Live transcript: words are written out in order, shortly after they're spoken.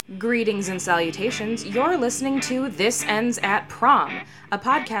Greetings and salutations. You're listening to This Ends at Prom, a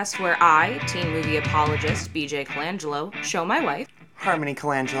podcast where I, teen movie apologist BJ Colangelo, show my wife, Harmony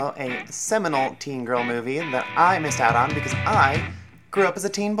Colangelo, a seminal teen girl movie that I missed out on because I grew up as a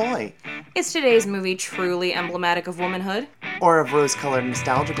teen boy. Is today's movie truly emblematic of womanhood? Or of rose-colored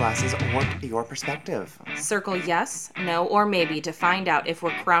nostalgia glasses warp your perspective. Circle yes, no, or maybe to find out if we're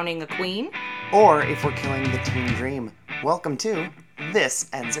crowning a queen. Or if we're killing the teen dream. Welcome to This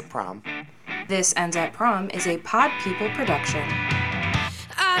Ends at Prom. This Ends at Prom is a Pod People production.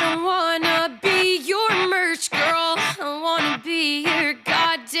 I don't wanna be your merch girl. I wanna be your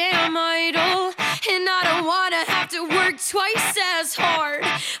goddamn idol. And I don't wanna have to work twice as hard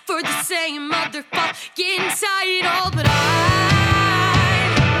for the same motherfucking title. But I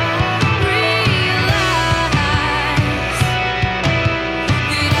realize that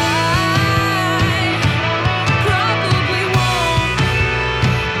I probably won't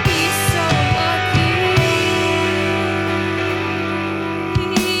be so lucky.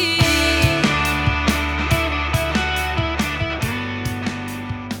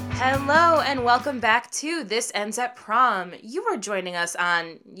 Hello and welcome back to This Ends at Prom. You are joining us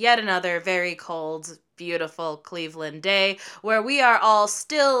on yet another very cold, beautiful Cleveland day where we are all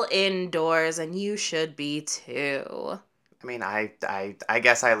still indoors and you should be too. I mean, I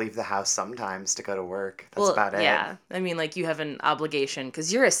guess I leave the house sometimes to go to work. That's about it. Yeah, I mean, like, you have an obligation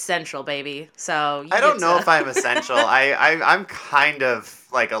because you're essential, baby. So I don't know if I'm essential. I'm kind of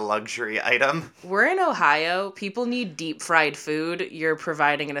like a luxury item. We're in Ohio. People need deep fried food. You're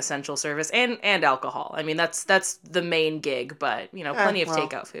providing an essential service and alcohol. I mean, that's the main gig, but you know, plenty of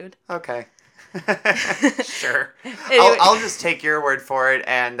takeout food. Okay. Sure. Anyway. I'll just take your word for it,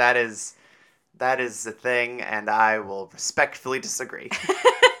 and that is the thing, and I will respectfully disagree.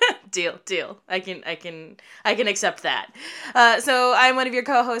 Deal. I can accept that. So I'm one of your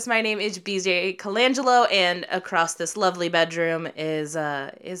co-hosts. My name is BJ Colangelo, and across this lovely bedroom is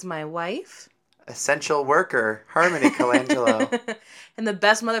my wife. Essential worker, Harmony Colangelo. And the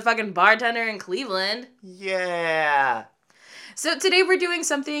best motherfucking bartender in Cleveland. Yeah. So today we're doing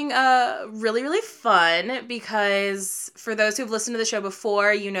something really, really fun because for those who've listened to the show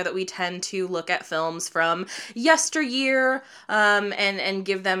before, you know that we tend to look at films from yesteryear and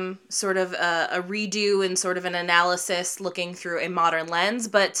give them sort of a redo and sort of an analysis looking through a modern lens.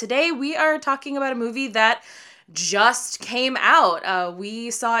 But today we are talking about a movie that just came out. We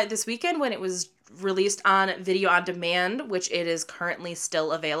saw it this weekend when it was released on video on demand, which it is currently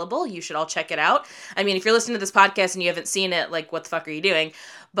still available. You should all check it out. I mean, if you're listening to this podcast and you haven't seen it, like, what the fuck are you doing?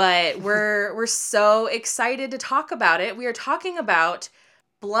 But we're so excited to talk about it. We are talking about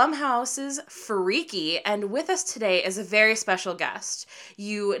Blumhouse's Freaky, and with us today is a very special guest.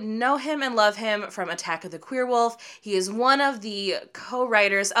 You know him and love him from Attack of the Queer Wolf. He is one of the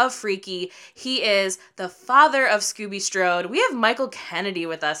co-writers of Freaky. He is the father of Scooby Strode. We have Michael Kennedy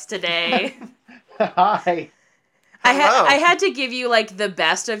with us today. Hi. I had to give you, like, the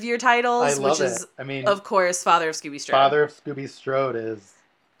best of your titles, I love which is, it. I mean, of course, father of Scooby Strode. Father of Scooby Strode is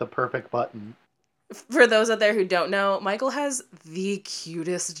the perfect button. For those out there who don't know, Michael has the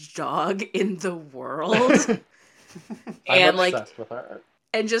cutest dog in the world. I'm obsessed with her.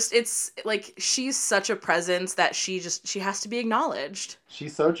 And just, it's, like, she's such a presence that she has to be acknowledged.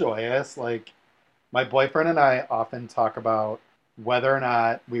 She's so joyous. Like, my boyfriend and I often talk about whether or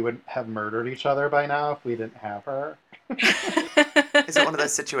not we would have murdered each other by now if we didn't have her. Is it one of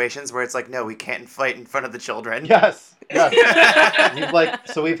those situations where it's like, no, we can't fight in front of the children? Yes. We've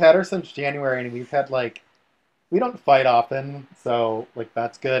had her since January, and we've had, like, we don't fight often, so, like,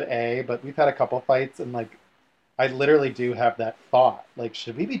 that's good, but we've had a couple fights, and, like, I literally do have that thought, like,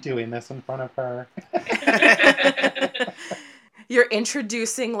 should we be doing this in front of her? You're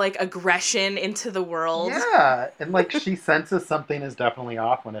introducing, like, aggression into the world. Yeah, and, like, she senses something is definitely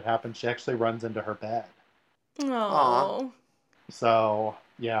off when it happens. She actually runs into her bed. Aww. So,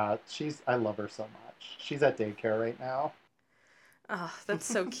 yeah, I love her so much. She's at daycare right now. Oh, that's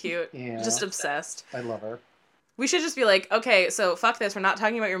so cute. Yeah. Just obsessed. I love her. We should just be like, okay, so fuck this. We're not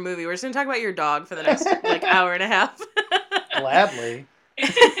talking about your movie. We're just going to talk about your dog for the next, like, hour and a half. Gladly.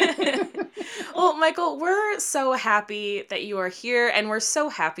 Well, Michael, we're so happy that you are here, and we're so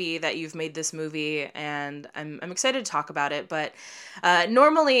happy that you've made this movie, and I'm excited to talk about it. But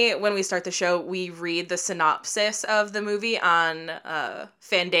normally, when we start the show, we read the synopsis of the movie on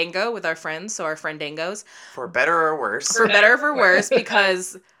Fandango with our friends, so our Friendangos. For better or worse. For better or for worse,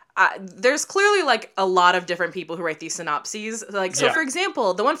 because there's clearly, like, a lot of different people who write these synopses. Like, so, for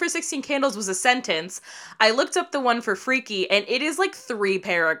example, the one for 16 Candles was a sentence. I looked up the one for Freaky, and it is, like, 3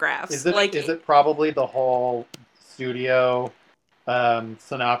 paragraphs. Is it probably the whole studio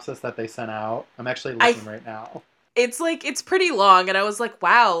synopsis that they sent out. I'm actually I looking right now. it's pretty long, and I was like,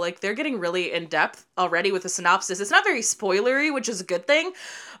 wow, like they're getting really in depth already with the synopsis. It's not very spoilery, which is a good thing,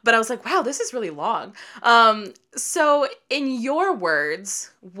 but I was like, wow, this is really long. So in your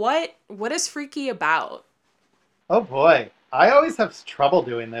words, what is Freaky about? Oh boy, I always have trouble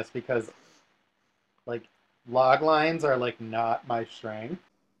doing this because like log lines are like not my strength.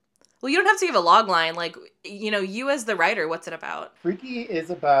 Well, you don't have to give a log line, like, you as the writer, what's it about? Freaky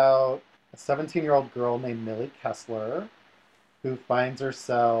is about a 17-year-old girl named Millie Kessler who finds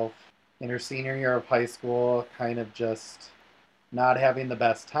herself in her senior year of high school, kind of just not having the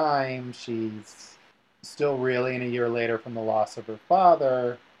best time. She's still reeling a year later from the loss of her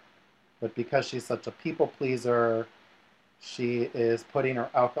father, but because she's such a people pleaser, she is putting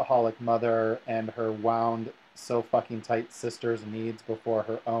her alcoholic mother and her wound so fucking tight sister's needs before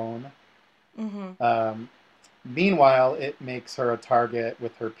her own. Mm-hmm. Um, Meanwhile, it makes her a target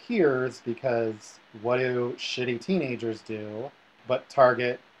with her peers because what do shitty teenagers do but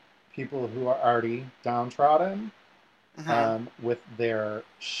target people who are already downtrodden with their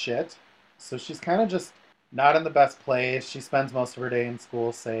shit? So she's kind of just not in the best place. She spends most of her day in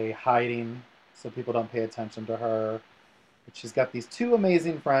school, say, hiding so people don't pay attention to her. But she's got these two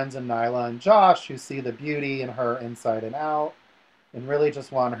amazing friends in Nyla and Josh who see the beauty in her inside and out and really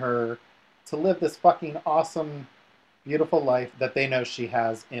just want her to live this fucking awesome, beautiful life that they know she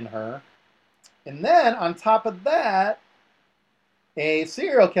has in her. And then on top of that, a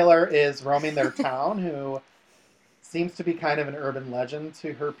serial killer is roaming their town who seems to be kind of an urban legend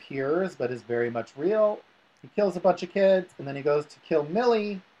to her peers, but is very much real. He kills a bunch of kids, and then he goes to kill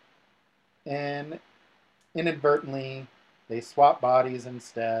Millie, and inadvertently, they swap bodies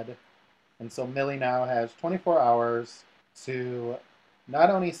instead. And so Millie now has 24 hours to not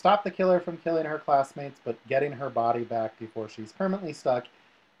only stop the killer from killing her classmates, but getting her body back before she's permanently stuck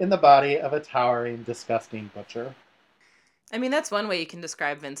in the body of a towering, disgusting butcher. I mean, that's one way you can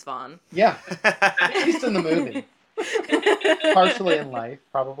describe Vince Vaughn. Yeah, at least in the movie. Partially in life,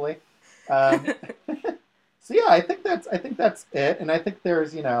 probably. So yeah, I think that's it, and I think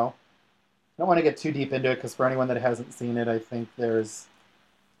there's I don't want to get too deep into it because for anyone that hasn't seen it, I think there's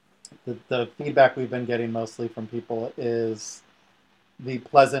the feedback we've been getting mostly from people is the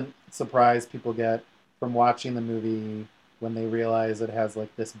pleasant surprise people get from watching the movie when they realize it has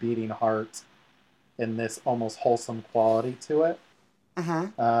like this beating heart and this almost wholesome quality to it.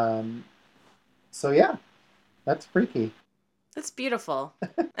 So yeah, that's Freaky. That's beautiful.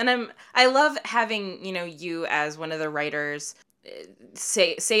 And I love having, you as one of the writers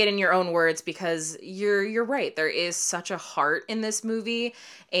say it in your own words, because you're right. There is such a heart in this movie,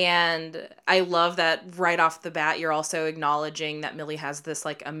 and I love that right off the bat you're also acknowledging that Millie has this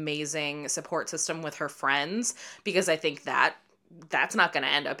like amazing support system with her friends, because I think that's not going to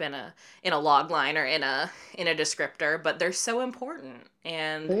end up in a log line or in a descriptor, but they're so important.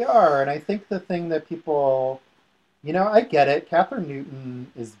 And they are, and I think the thing that people, I get it. Catherine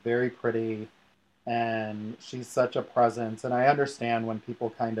Newton is very pretty, and she's such a presence, and I understand when people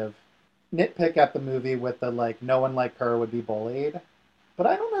kind of nitpick at the movie with the like, no one like her would be bullied, but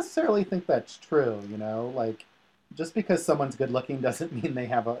I don't necessarily think that's true. Like, just because someone's good looking doesn't mean they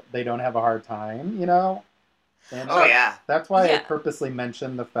don't have a hard time. And yeah. that's why I Yeah. purposely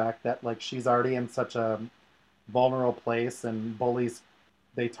mentioned the fact that like she's already in such a vulnerable place, and bullies,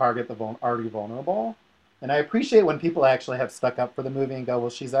 they target the already vulnerable. And I appreciate when people actually have stuck up for the movie and go,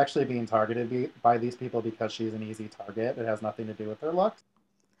 well, she's actually being targeted by these people because she's an easy target. It has nothing to do with her looks.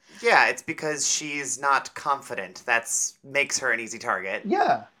 Yeah, it's because she's not confident. That's makes her an easy target.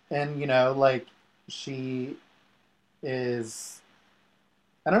 Yeah. And, like, she is,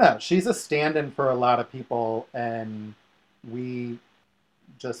 I don't know, she's a stand-in for a lot of people, and we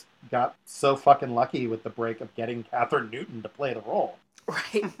just got so fucking lucky with the break of getting Catherine Newton to play the role.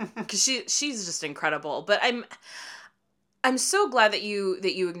 right, because she's just incredible. But I'm so glad that you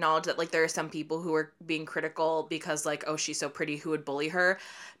acknowledge that, like, there are some people who are being critical because, like, oh, she's so pretty, who would bully her?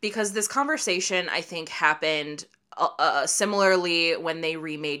 Because this conversation, I think, happened similarly when they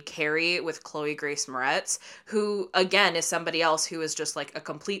remade Carrie with Chloe Grace Moretz, who, again, is somebody else who is just, like, a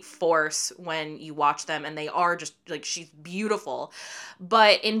complete force when you watch them, and they are just, like, she's beautiful.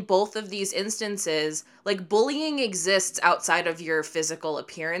 But in both of these instances, like, bullying exists outside of your physical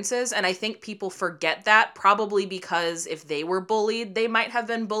appearances, and I think people forget that, probably because if they were bullied, they might have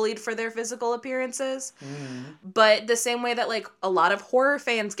been bullied for their physical appearances. But the same way that, like, a lot of horror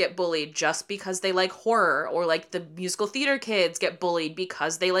fans get bullied just because they like horror, or like the musical theater kids get bullied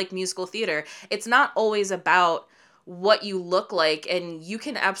because they like musical theater, it's not always about what you look like, and you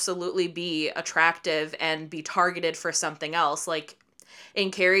can absolutely be attractive and be targeted for something else. Like in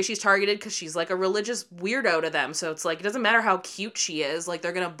Carrie, she's targeted because she's like a religious weirdo to them. So it's like, it doesn't matter how cute she is, like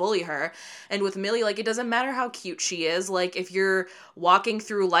they're gonna bully her. And with Millie, like it doesn't matter how cute she is. Like if you're walking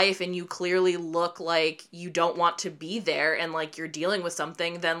through life and you clearly look like you don't want to be there and like you're dealing with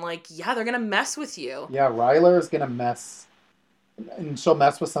something, then like, yeah, they're gonna mess with you. Yeah, Ryler is gonna mess, and she'll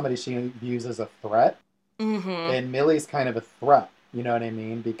mess with somebody she views as a threat. Mm-hmm. And Millie's kind of a threat, you know what I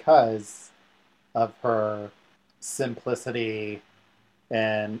mean? Because of her simplicity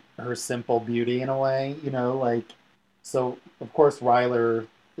and her simple beauty in a way, you know, like, so of course Ryler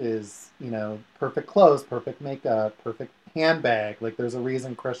is, you know, perfect clothes, perfect makeup, perfect handbag. Like there's a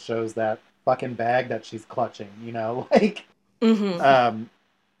reason Chris shows that fucking bag that she's clutching, you know, like, Mm-hmm.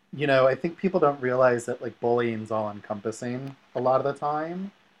 you know, I think people don't realize that like bullying's all encompassing a lot of the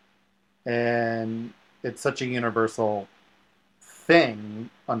time. And it's such a universal thing,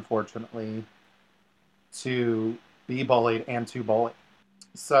 unfortunately, to be bullied and to bully.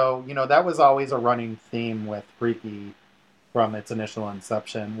 So, you know, that was always a running theme with Freaky from its initial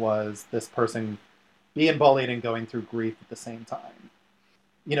inception, was this person being bullied and going through grief at the same time.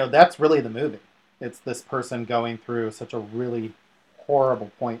 You know, that's really the movie. It's this person going through such a really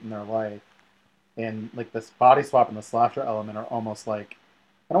horrible point in their life. And like this body swap and the slasher element are almost like,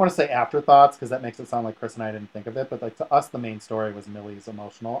 I don't want to say afterthoughts because that makes it sound like Chris and I didn't think of it, but like to us, the main story was Millie's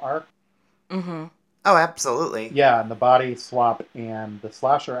emotional arc. Mm-hmm. Oh, absolutely. Yeah, and the body swap and the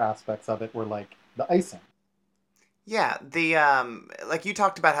slasher aspects of it were like the icing. Yeah, the like you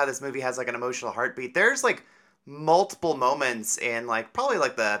talked about how this movie has like an emotional heartbeat. There's like multiple moments in like probably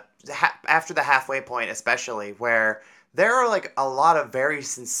like after the halfway point especially where there are like a lot of very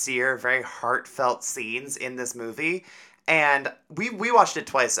sincere, very heartfelt scenes in this movie. And we watched it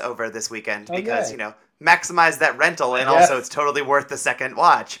twice over this weekend Oh, because, yay. you know, maximize that rental and Yes. also it's totally worth the second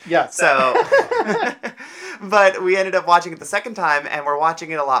watch. Yes. So but we ended up watching it the second time and we're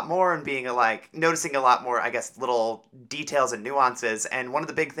watching it a lot more and being like noticing a lot more, I guess, little details and nuances. And one of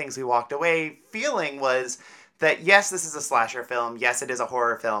the big things we walked away feeling was that yes, this is a slasher film, yes, it is a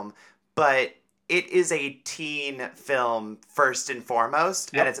horror film, but it is a teen film first and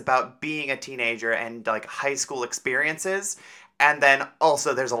foremost, Yep. and it's about being a teenager and like high school experiences, and then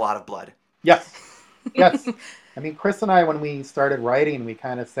also there's a lot of blood. Yes. Yes. I mean, Chris and I, when we started writing, we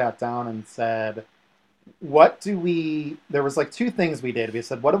kind of sat down and said, there was like two things we did. We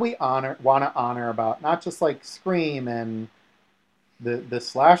said, what do we want to honor about not just like Scream and the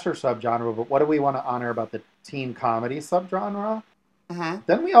slasher subgenre, but what do we want to honor about the teen comedy subgenre? Mm-hmm.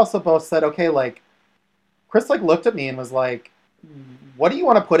 Then we also both said, okay, like, Chris like looked at me and was like, what do you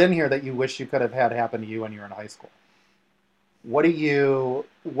want to put in here that you wish you could have had happen to you when you were in high school? What do you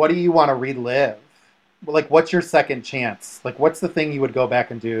want to relive? Like, what's your second chance? Like, what's the thing you would go back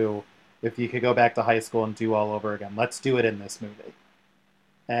and do if you could go back to high school and do all over again? Let's do it in this movie.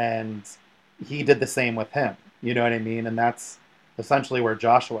 And he did the same with him. You know what I mean? And that's essentially where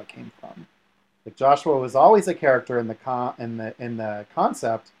Joshua came from. Like Joshua was always a character in the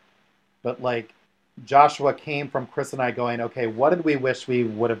concept, but like Joshua came from Chris and I going, okay, what did we wish we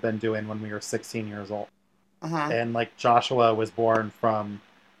would have been doing when we were 16 years old? Mm-hmm. And like Joshua was born from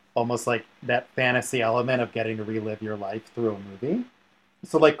almost like that fantasy element of getting to relive your life through a movie.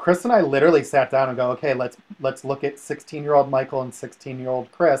 So like Chris and I literally sat down and go, okay, let's look at 16-year-old Michael and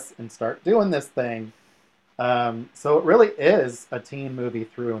 16-year-old Chris and start doing this thing. So it really is a teen movie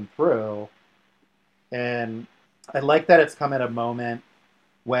through and through. And I like that it's come at a moment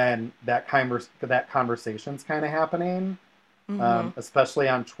when that conversation's kind of happening, especially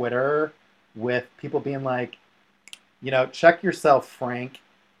on Twitter, with people being like, you know, check yourself, Frank.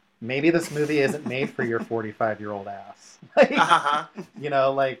 Maybe this movie isn't made for your 45-year-old ass. Like, Uh-huh. you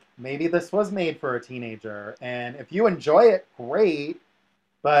know, like maybe this was made for a teenager, and if you enjoy it, great.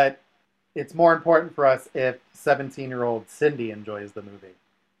 But it's more important for us if 17-year-old Cindy enjoys the movie.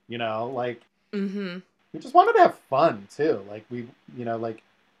 You know, like. Mm-hmm. We just wanted to have fun too. Like you know, like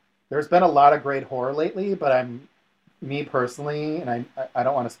there's been a lot of great horror lately, but me personally, and I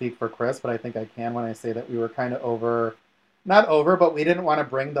don't want to speak for Chris, but I think I can when I say that we were kind of not over, but we didn't want to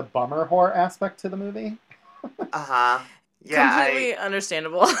bring the bummer horror aspect to the movie. Uh-huh. Yeah, Completely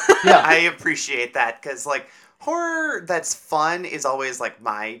understandable. Yeah. I appreciate that because like horror that's fun is always like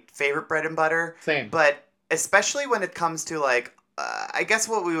my favorite bread and butter. Same. But especially when it comes to like, I guess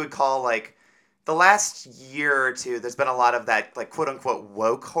what we would call like the last year or two, there's been a lot of that like quote unquote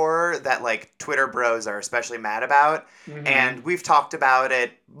woke horror that like Twitter bros are especially mad about. Mhm. And we've talked about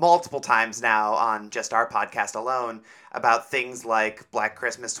it multiple times now on just our podcast alone about things like Black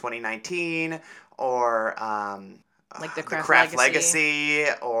Christmas 2019 or Like the The Craft Craft Legacy.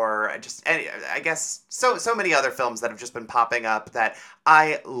 Legacy, or just any, I guess so many other films that have just been popping up that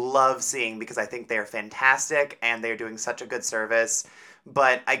I love seeing because I think they're fantastic and they're doing such a good service.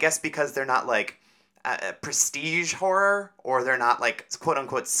 But I guess because they're not like prestige horror, or they're not like quote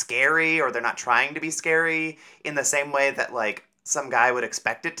unquote scary, or they're not trying to be scary in the same way that like some guy would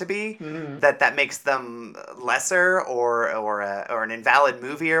expect it to be, Mhm. that makes them lesser, or an invalid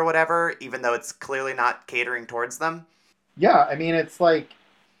movie or whatever, even though it's clearly not catering towards them. Yeah, I mean, it's like,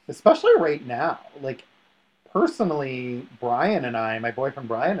 especially right now, like, personally, my boyfriend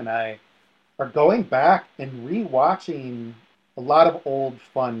Brian and I, are going back and rewatching a lot of old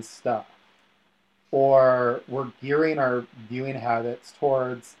fun stuff. Or we're gearing our viewing habits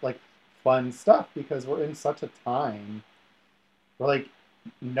towards, like, fun stuff because we're in such a time where, like,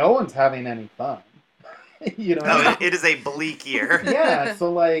 no one's having any fun. You know what I Oh, mean? it is a bleak year. Yeah,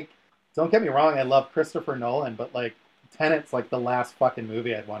 so, like, don't get me wrong, I love Christopher Nolan, but, like, Tenet's, like, the last fucking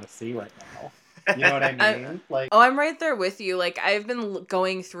movie I'd want to see right now. You know what I mean? Like, Oh, I'm right there with you. Like, I've been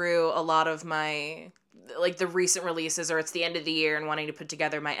going through a lot of my, like, the recent releases, or it's the end of the year and wanting to put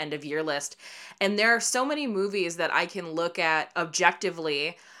together my end of year list. And there are so many movies that I can look at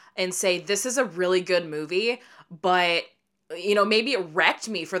objectively and say, this is a really good movie, but, you know, maybe it wrecked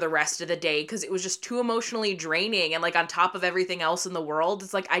me for the rest of the day because it was just too emotionally draining. And, like, on top of everything else in the world,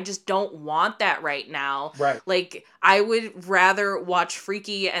 it's like, I just don't want that right now. right. Like, I would rather watch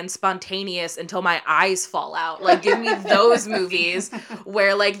Freaky and Spontaneous until my eyes fall out. Like, give me those movies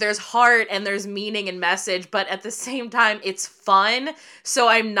where, like, there's heart and there's meaning and message, but at the same time, it's fun. So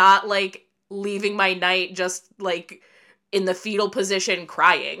I'm not, like, leaving my night just, like, in the fetal position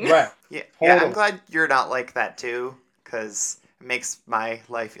crying. Right. Yeah, Totally. I'm glad you're not like that too, because it makes my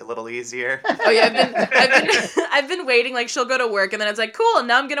life a little easier. Oh yeah, I've been waiting. Like, she'll go to work and then it's like, cool,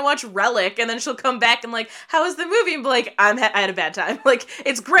 now I'm gonna watch Relic, and then she'll come back and like, how was the movie? And be like, I had a bad time. Like,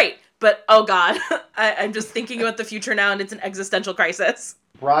 it's great, but oh god, I'm just thinking about the future now, and it's an existential crisis.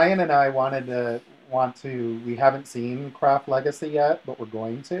 Brian and I we haven't seen Craft Legacy yet, but we're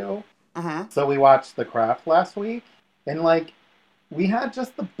going to. Hmm. So we watched The Craft last week, and, like, we had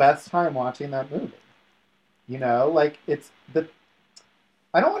just the best time watching that movie. You know, like,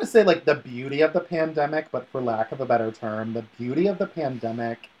 I don't want to say, like, the beauty of the pandemic, but for lack of a better term, the beauty of the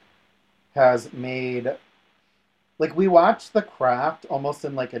pandemic has made, like, we watched The Craft almost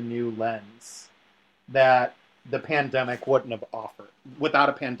in, like, a new lens that the pandemic wouldn't have offered. Without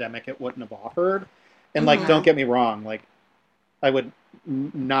a pandemic, it wouldn't have offered. And, like, Mhm. don't get me wrong, like, I would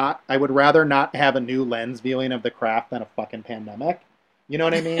rather not have a new lens viewing of The Craft than a fucking pandemic. You know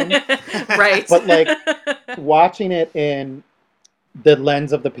what I mean? Right. But, like, watching it in the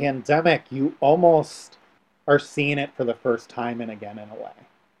lens of the pandemic, you almost are seeing it for the first time and again in a way.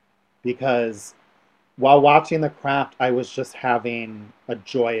 Because while watching The Craft, I was just having a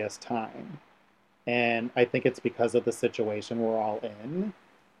joyous time. And I think it's because of the situation we're all in.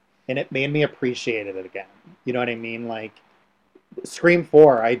 And it made me appreciate it again. You know what I mean? Like, Scream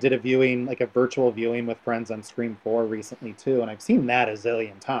 4, I did a viewing, like a virtual viewing with friends on Scream 4 recently too, and I've seen that a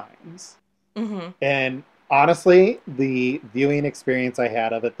zillion times. Mm-hmm. And honestly, the viewing experience I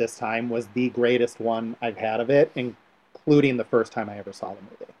had of it this time was the greatest one I've had of it, including the first time I ever saw the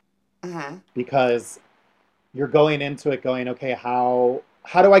movie. Hmm. Because you're going into it going, okay, how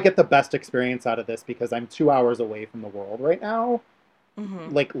do I get the best experience out of this? Because I'm 2 hours away from the world right now.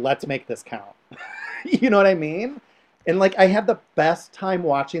 Mm-hmm. Like, let's make this count. You know what I mean? And, like, I had the best time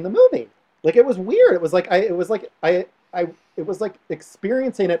watching the movie. Like, it was weird. It was like it was like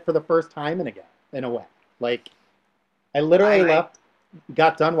experiencing it for the first time and again, in a way. Like, I literally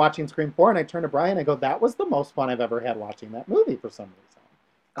got done watching Scream 4, and I turned to Brian and I go, that was the most fun I've ever had watching that movie for some reason.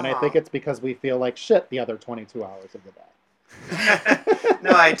 And I think it's because we feel like shit the other 22 hours of the day.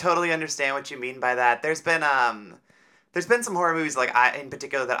 No, I totally understand what you mean by that. There's been some horror movies, like in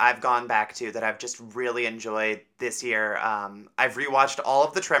particular, that I've gone back to that I've just really enjoyed this year. I've rewatched all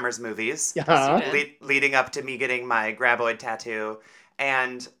of the Tremors movies, Uh-huh. leading up to me getting my graboid tattoo,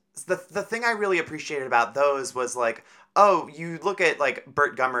 and the thing I really appreciated about those was like, oh, you look at like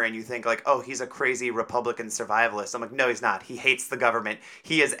Burt Gummer and you think like, oh, he's a crazy Republican survivalist. I'm like, no, he's not. He hates the government.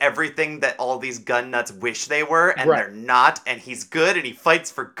 He is everything that all these gun nuts wish they were, and Right. they're not. And he's good, and he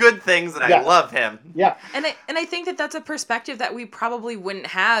fights for good things, and Yeah. I love him. Yeah. And I think that that's a perspective that we probably wouldn't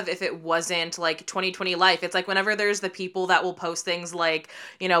have if it wasn't like 2020 life. It's like whenever there's the people that will post things like,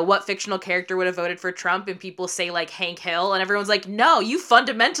 you know, what fictional character would have voted for Trump, and people say like Hank Hill, and everyone's like, no, you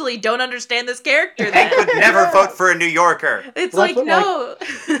fundamentally don't understand this character then. Could never vote for a New Yorker. It's Well, like, that's no.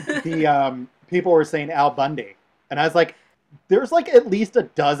 The people were saying Al Bundy, and I was like, there's like at least a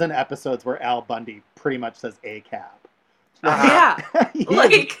dozen episodes where Al Bundy pretty much says ACAB. Uh-huh. Yeah. he,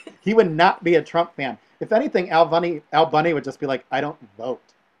 Like, he would not be a Trump fan. If anything, Al Bundy would just be like, I don't vote.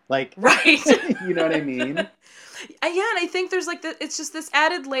 Like, right. you know what I mean? Yeah, and I think there's like it's just this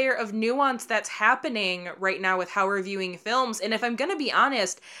added layer of nuance that's happening right now with how we're viewing films. And if I'm gonna be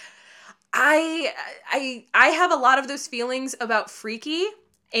honest, I have a lot of those feelings about Freaky,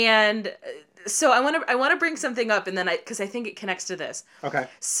 and so I want to bring something up, and then because I think it connects to this. Okay.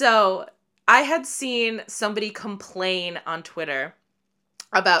 So I had seen somebody complain on Twitter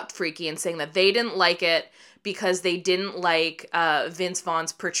about Freaky and saying that they didn't like it because they didn't like Vince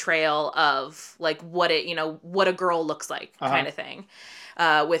Vaughn's portrayal of like what a girl looks like kind of thing,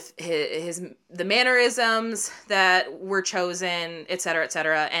 with the mannerisms that were chosen, et cetera, et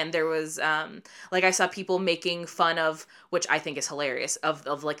cetera. And there was like I saw people making fun of, which I think is hilarious,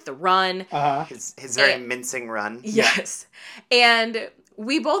 of like the run. His very mincing run. Yes. And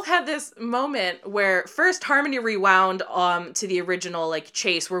we both had this moment where first Harmony rewound to the original like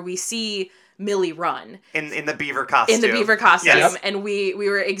chase where we see Millie run In the beaver costume. Yes. And we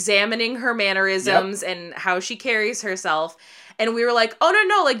were examining her mannerisms and how she carries herself, and we were like, oh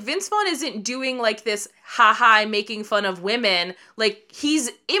no, like Vince Vaughn isn't doing like this haha making fun of women, like he's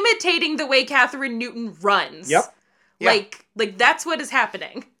imitating the way Catherine Newton runs. Yep. Like that's what is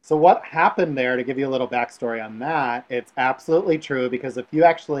happening. So what happened there, to give you a little backstory on that, it's absolutely true, because if you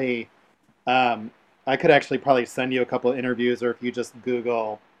actually, I could actually probably send you a couple of interviews, or if you just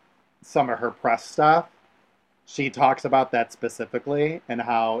Google some of her press stuff, she talks about that specifically and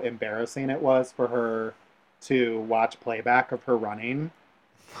how embarrassing it was for her to watch playback of her running,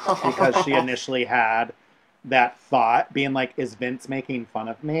 because she initially had that thought being like, is Vince making fun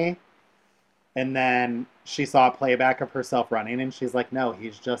of me? And then she saw a playback of herself running, and she's like, no,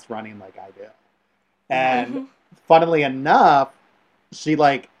 he's just running like I do. And funnily enough, she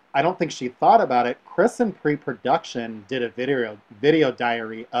I don't think she thought about it. Chris in pre-production did a video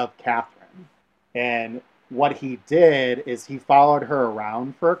diary of Catherine. And what he did is he followed her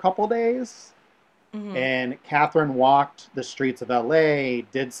around for a couple days. And Catherine walked the streets of LA,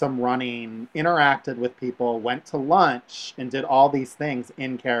 did some running, interacted with people, went to lunch, and did all these things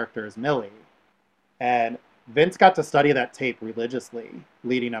in character as Millie. And Vince got to study that tape religiously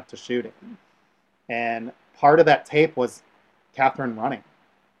leading up to shooting. And part of that tape was Catherine running.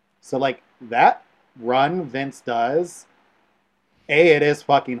 So, like, that run Vince does, it is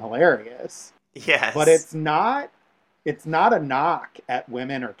fucking hilarious. Yes. But it's not a knock at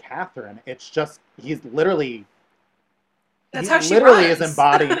women or Catherine. It's just, he's literally... That's he how she literally runs. is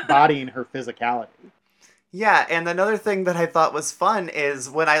embodying her physicality. Yeah, and another thing that I thought was fun is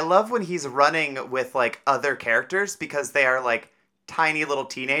I love when he's running with, like, other characters, because they are, like, tiny little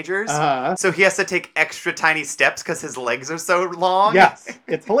teenagers. So he has to take extra tiny steps because his legs are so long. Yes,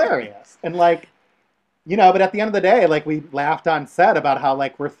 it's hilarious. And, like, but at the end of the day, like, we laughed on set about how,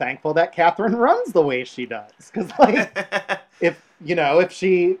 like, we're thankful that Catherine runs the way she does. Because, like, if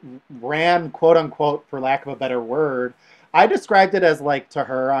she ran, quote unquote, for lack of a better word, I described it as, like, to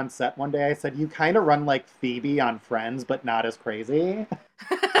her on set one day, I said, you kind of run like Phoebe on Friends, but not as crazy.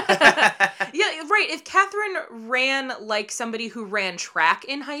 Yeah, right. If Catherine ran like somebody who ran track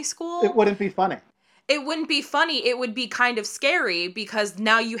in high school, It wouldn't be funny. It wouldn't be funny. It would be kind of scary, because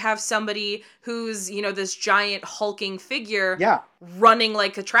now you have somebody who's, this giant hulking figure running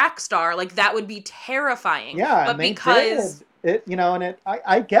like a track star. Like, that would be terrifying. Yeah, but and they because did.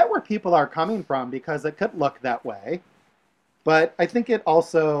 I get where people are coming from, because it could look that way. But I think it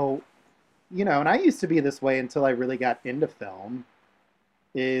also, and I used to be this way until I really got into film,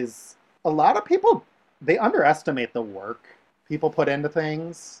 is a lot of people, they underestimate the work people put into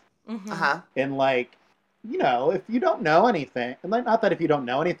things. And, like, if you don't know anything, and, like, not that if you don't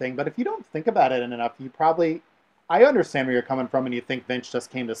know anything, but if you don't think about it enough, you probably, I understand where you're coming from, and you think Vince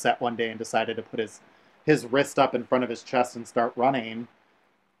just came to set one day and decided to put his wrist up in front of his chest and start running.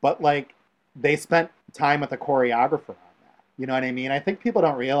 But, like, they spent time with a choreographer on that. You know what I mean? I think people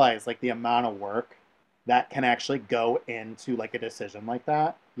don't realize, like, the amount of work that can actually go into, like, a decision like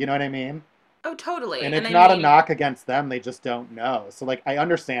that. You know what I mean? Oh, totally. And it's not a knock against them. They just don't know. So, like, I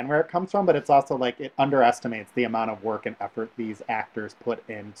understand where it comes from, but it's also, like, it underestimates the amount of work and effort these actors put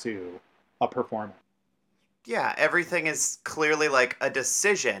into a performance. Yeah, everything is clearly, like, a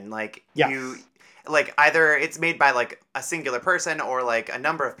decision. Like, Yes. like, either it's made by, like, a singular person or, like, a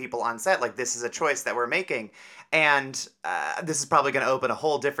number of people on set. Like, this is a choice that we're making. And this is probably going to open a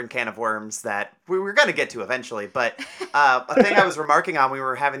whole different can of worms that we're going to get to eventually. But a thing I was remarking on, we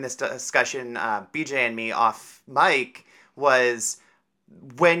were having this discussion, BJ and me off mic, was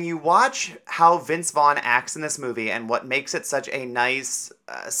when you watch how Vince Vaughn acts in this movie, and what makes it such a nice,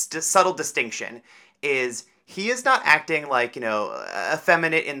 subtle distinction is he is not acting like,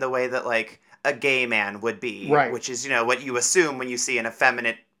 effeminate in the way that like a gay man would be, Right. which is, what you assume when you see an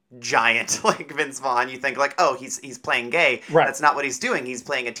effeminate giant like Vince Vaughn. You think like, oh, he's playing gay. Right. That's not what he's doing. He's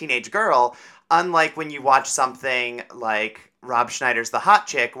playing a teenage girl. Unlike when you watch something like Rob Schneider's The Hot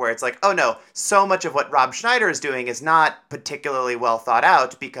Chick, where it's like, oh no, so much of what Rob Schneider is doing is not particularly well thought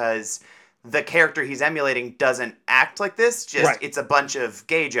out because the character he's emulating doesn't act like this. Just Right. it's a bunch of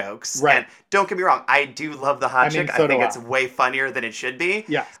gay jokes. Right. And don't get me wrong, I do love The Hot I mean, Chick. so I think do it's I. way funnier than it should be.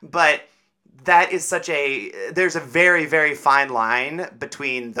 Yeah. But that is there's a very, very fine line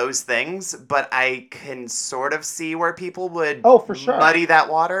between those things, but I can sort of see where people would Oh, for sure. muddy that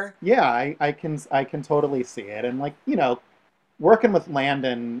water. Yeah, I can totally see it. And like, working with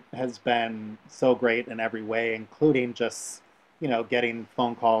Landon has been so great in every way, including just, getting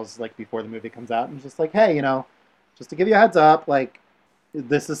phone calls like before the movie comes out and just like, hey, just to give you a heads up, like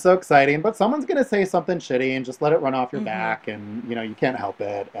this is so exciting, but someone's gonna say something shitty and just let it run off your back, and you can't help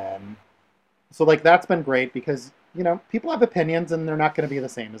it. And so like that's been great because, people have opinions and they're not gonna be the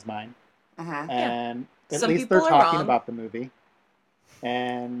same as mine. And at Some least people they're are talking wrong. about the movie.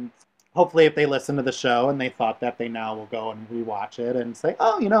 And hopefully if they listen to the show and they thought that, they now will go and rewatch it and say,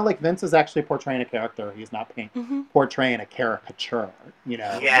 oh, like Vince is actually portraying a character. He's not portraying a caricature,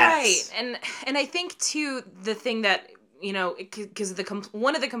 Yes. Right. And I think too the thing that because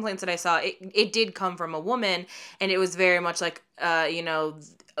one of the complaints that I saw, it did come from a woman, and it was very much like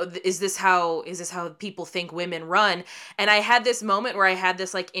is this how people think women run? And I had this moment where I had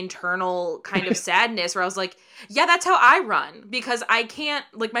this like internal kind of sadness where I was like, yeah, that's how I run, because I can't,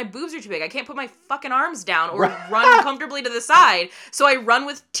 like, my boobs are too big. I can't put my fucking arms down or run comfortably to the side. So I run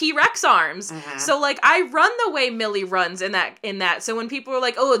with T-Rex arms. So like I run the way Millie runs in that. So when people are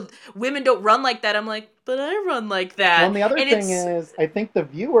like, oh, women don't run like that, I'm like, but I run like that. Well, and the other And thing is, I think the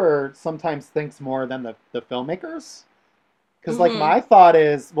viewer sometimes thinks more than the filmmakers. Because, like, my thought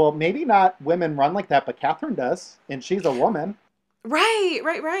is, well, maybe not women run like that, but Catherine does, and she's a woman. Right.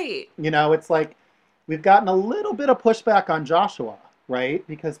 It's like, we've gotten a little bit of pushback on Joshua, right?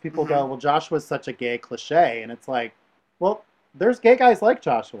 Because people go, well, Joshua's such a gay cliche, and it's like, well, there's gay guys like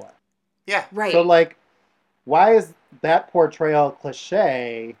Joshua. Yeah. Right. So, like, why is that portrayal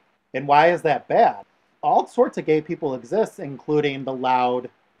cliche, and why is that bad? All sorts of gay people exist, including the loud,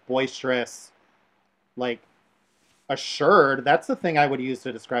 boisterous, like, assured. That's the thing I would use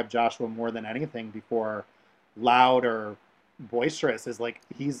to describe Joshua more than anything before loud or boisterous, is like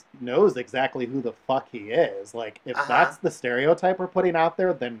he knows exactly who the fuck he is. Like, if that's the stereotype we're putting out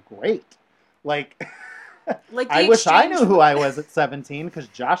there, then great. Like, I wish I knew who I was at 17, because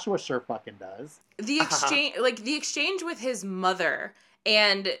Joshua sure fucking does. The exchange with his mother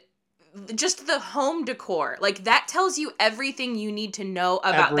and just the home decor, like, that tells you everything you need to know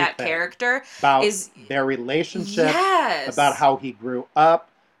about that character. About their relationship, about how he grew up,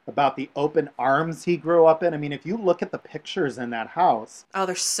 about the open arms he grew up in. I mean, if you look at the pictures in that house, oh,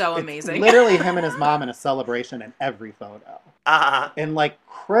 they're so amazing. Literally him and his mom in a celebration in every photo. And like,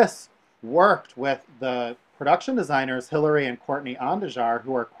 Chris worked with the production designers Hillary and Courtney Andejar,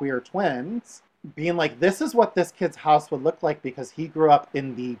 who are queer twins, being like, this is what this kid's house would look like, because he grew up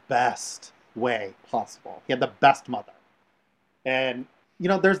in the best way possible. He had the best mother. And,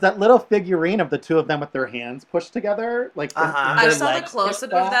 there's that little figurine of the two of them with their hands pushed together. Like, I saw the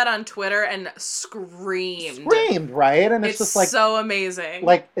close-up of that on Twitter and screamed, right? And it's just like, so amazing.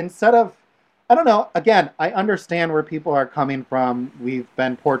 Like, instead of, I don't know, again, I understand where people are coming from. We've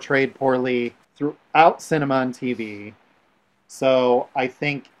been portrayed poorly throughout cinema and TV. So I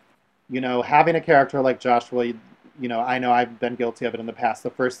think, having a character like Joshua, I know I've been guilty of it in the past.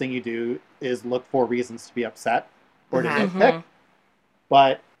 The first thing you do is look for reasons to be upset or to nitpick.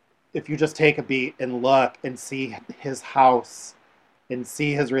 But if you just take a beat and look and see his house and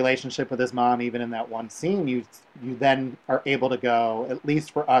see his relationship with his mom, even in that one scene, you then are able to go, at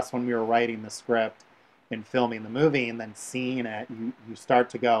least for us when we were writing the script and filming the movie and then seeing it, you start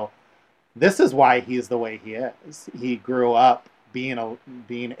to go, this is why he's the way he is. He grew up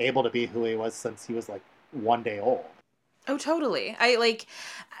being able to be who he was since he was like 1 day old. Oh, totally.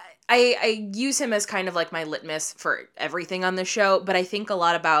 I use him as kind of like my litmus for everything on the show, but I think a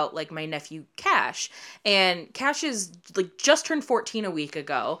lot about like my nephew Cash. And Cash is like just turned 14 a week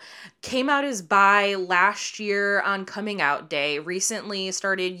ago, came out as bi last year on coming out day, recently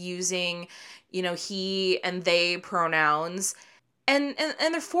started using, he and they pronouns, and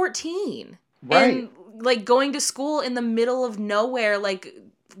they're 14. Right. And like going to school in the middle of nowhere, like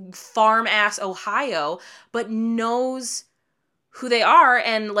farm ass Ohio, but knows who they are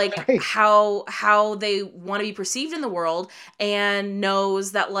and like how they want to be perceived in the world, and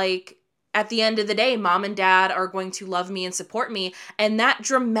knows that like at the end of the day, mom and dad are going to love me and support me. And that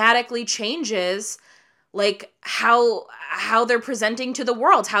dramatically changes like how they're presenting to the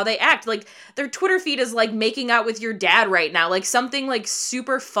world, how they act. Like their Twitter feed is like making out with your dad right now, like something like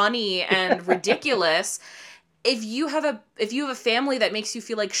super funny and ridiculous. If you have a family that makes you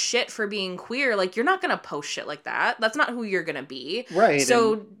feel like shit for being queer, like you're not gonna post shit like that. That's not who you're gonna be. Right.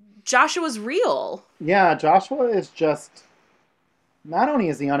 So Joshua's real. Yeah, Joshua is just, not only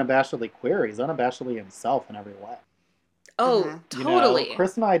is he unabashedly queer, he's unabashedly himself in every way. Oh, totally. You know,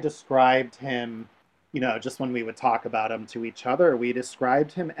 Chris and I described him, just when we would talk about him to each other, we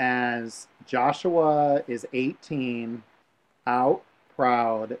described him as Joshua is 18, out,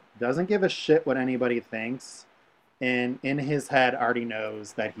 proud, doesn't give a shit what anybody thinks, and in his head already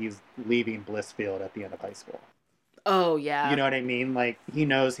knows that he's leaving Blissfield at the end of high school. Oh, yeah. You know what I mean? Like, he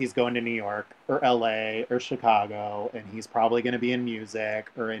knows he's going to New York or LA or Chicago, and he's probably going to be in music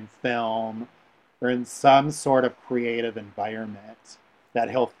or in film or in some sort of creative environment that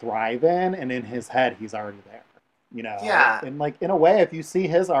he'll thrive in, and in his head, he's already there. Yeah. And, like, in a way, if you see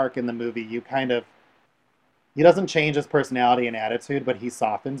his arc in the movie, you kind of, he doesn't change his personality and attitude, but he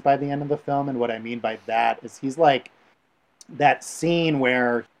softens by the end of the film, and what I mean by that is he's like that scene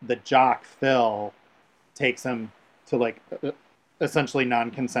where the jock Phil takes him to like essentially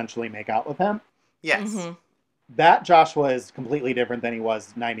non-consensually make out with him. Yes. Mm-hmm. That Joshua is completely different than he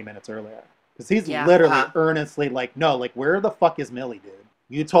was 90 minutes earlier. Because he's literally earnestly like, no, like, where the fuck is Millie, dude?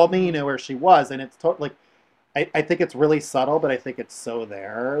 You told me you knew where she was. And it's like, I think it's really subtle, but I think it's so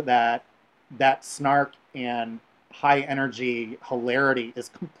there that snark and high energy hilarity is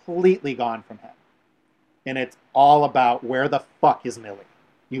completely gone from him. And it's all about, where the fuck is Millie?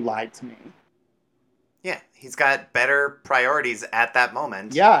 You lied to me. Yeah, he's got better priorities at that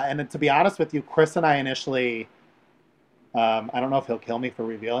moment. Yeah, and to be honest with you, Chris and I initially, I don't know if he'll kill me for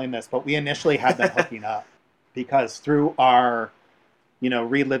revealing this, but we initially had them hooking up. Because through our,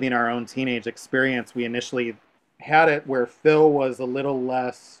 reliving our own teenage experience, we initially had it where Phil was a little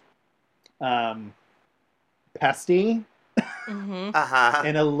less pesty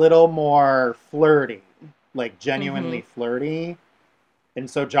and a little more flirty, like genuinely flirty. And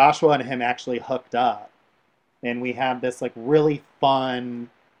so Joshua and him actually hooked up. And we had this like really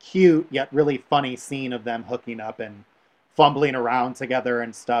fun, cute, yet really funny scene of them hooking up and fumbling around together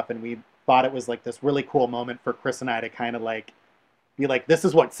and stuff. And we thought it was like this really cool moment for Chris and I to kind of like be like, this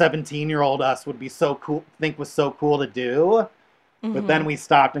is what 17-year-old us would be so cool, think was so cool to do. But then we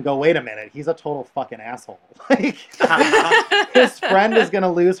stopped and go, wait a minute, he's a total fucking asshole. Like, his friend is going to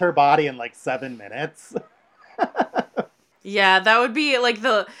lose her body in like 7 minutes. Yeah, that would be like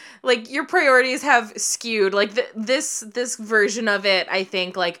your priorities have skewed. Like this version of it, I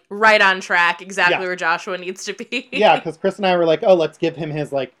think, like right on track, exactly where Joshua needs to be. Yeah, because Chris and I were like, oh, let's give him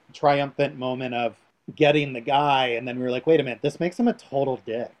his like triumphant moment of getting the guy, and then we were like, wait a minute, this makes him a total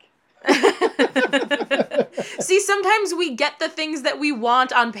dick. See, sometimes we get the things that we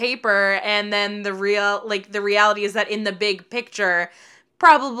want on paper, and then the reality is that in the big picture,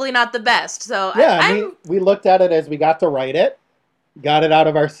 probably not the best. So yeah, we looked at it as we got to write it, got it out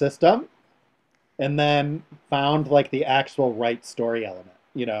of our system, and then found like the actual right story element,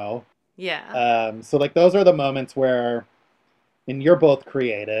 Yeah. So like those are the moments where, and you're both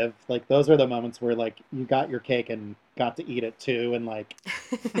creative, like those are the moments where like you got your cake and got to eat it too, and like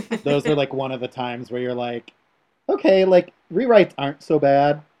those are like one of the times where you're like, okay, like rewrites aren't so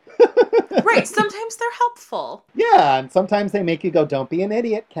bad. Right, sometimes they're helpful. Yeah, and sometimes they make you go, don't be an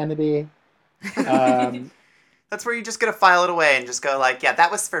idiot, Kennedy. That's where you just gotta file it away and just go like, yeah,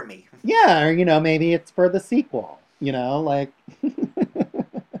 that was for me. Yeah, or maybe it's for the sequel, like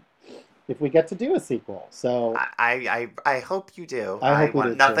if we get to do a sequel. So I hope you do. I hope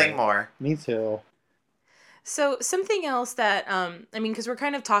want nothing more. Me too. So something else that because we're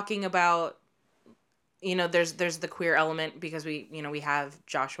kind of talking about, there's the queer element because we have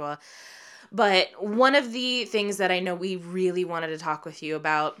Joshua. But one of the things that I know we really wanted to talk with you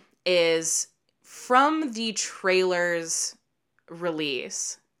about is from the trailer's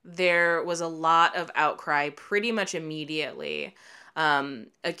release, there was a lot of outcry pretty much immediately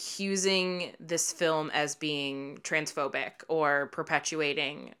accusing this film as being transphobic or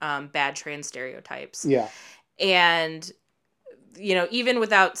perpetuating bad trans stereotypes. Yeah. And, even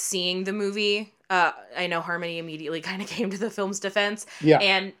without seeing the movie, I know Harmony immediately kind of came to the film's defense. Yeah.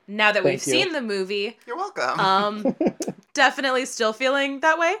 And now that we've seen the movie... You're welcome. Definitely still feeling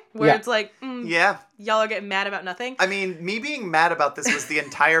that way, where it's like, y'all are getting mad about nothing. I mean, me being mad about this was the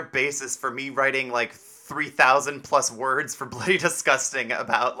entire basis for me writing like 3,000 plus words for Bloody Disgusting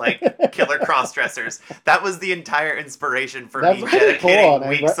about like killer cross-dressers. That was the entire inspiration for That's me pretty dedicating cool, and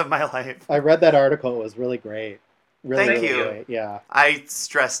weeks of my life. I read that article. It was really great. Really, Thank really you. great. Yeah. I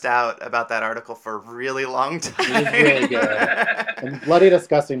stressed out about that article for a really long time. It was really good. And Bloody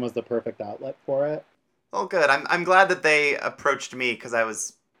Disgusting was the perfect outlet for it. Oh, good. I'm glad that they approached me because I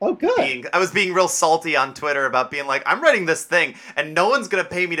was Oh, good. being real salty on Twitter about being like, I'm writing this thing and no one's gonna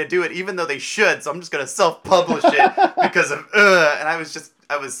pay me to do it, even though they should. So I'm just gonna self-publish it because of And I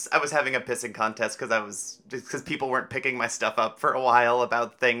was having a pissing contest because people weren't picking my stuff up for a while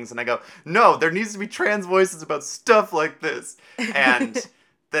about things, and I go, no, there needs to be trans voices about stuff like this, and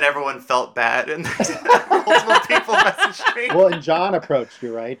then everyone felt bad, and multiple people messaged me. Well, and John approached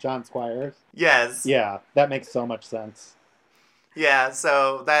you, right? John Squires. Yes. Yeah, that makes so much sense. Yeah,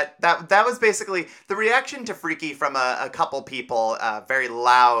 so that was basically the reaction to Freaky from a couple people, very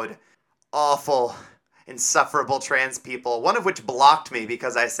loud, awful, insufferable trans people, one of which blocked me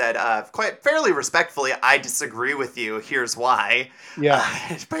because I said, quite fairly respectfully, I disagree with you, here's why. Yeah.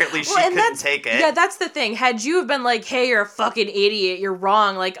 Apparently she couldn't take it. Yeah, that's the thing. Had you have been like, hey, you're a fucking idiot, you're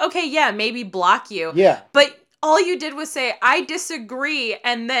wrong, like, okay, yeah, maybe block you. Yeah. But all you did was say, I disagree,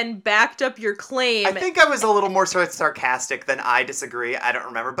 and then backed up your claim. I think I was a little more sarcastic than I disagree. I don't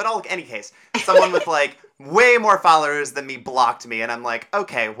remember. But in any case, someone with like way more followers than me blocked me. And I'm like,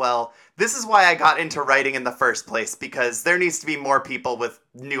 okay, well, this is why I got into writing in the first place, because there needs to be more people with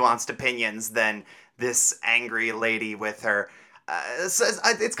nuanced opinions than this angry lady with her.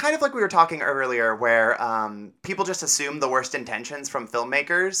 It's kind of like we were talking earlier where people just assume the worst intentions from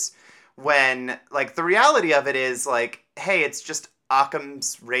filmmakers. When, like, the reality of it is, like, hey, it's just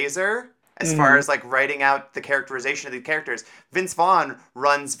Occam's razor as far as, like, writing out the characterization of the characters. Vince Vaughn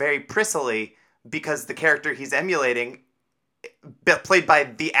runs very prissily because the character he's emulating, played by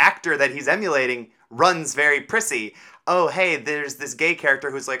the actor that he's emulating, runs very prissy. Oh, hey, there's this gay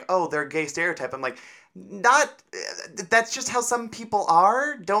character who's like, oh, they're gay stereotype. I'm like, that's just how some people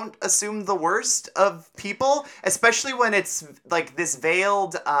are. Don't assume the worst of people, especially when it's like this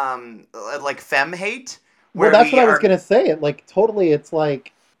veiled like femme hate. Well, that's what I was gonna say. It like totally. It's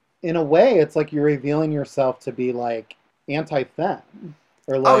like, in a way, it's like you're revealing yourself to be like anti-femme,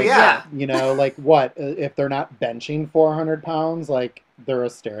 or like, oh yeah, you know, like what if they're not benching 400 pounds? Like they're a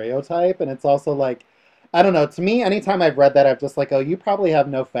stereotype, and it's also like, I don't know. To me, anytime I've read that, I'm just like, oh, you probably have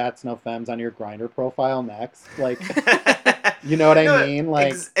no fats, no femmes on your Grindr profile next. Like, you know what I mean?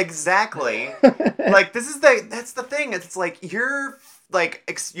 Like, exactly. Like, that's the thing. It's like, you're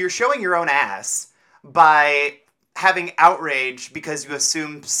showing your own ass by having outrage because you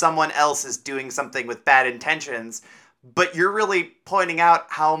assume someone else is doing something with bad intentions, but you're really pointing out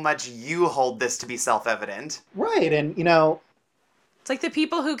how much you hold this to be self-evident. Right. And, you know, it's like the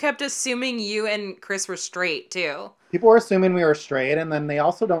people who kept assuming you and Chris were straight, too. People were assuming we were straight, and then they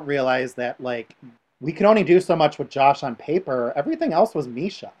also don't realize that, like, we could only do so much with Josh on paper. Everything else was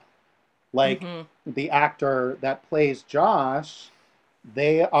Misha. Like, the actor that plays Josh,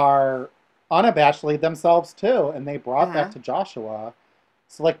 they are unabashedly themselves, too, and they brought that to Joshua.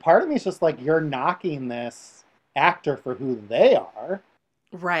 So, like, part of me is just like, you're knocking this actor for who they are.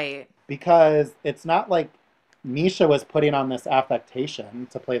 Right. Because it's not like Misha was putting on this affectation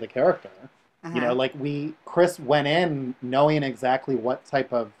to play the character. You know, like Chris went in knowing exactly what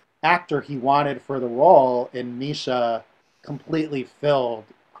type of actor he wanted for the role, and Misha completely filled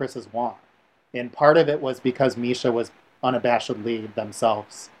Chris's want. And part of it was because Misha was unabashedly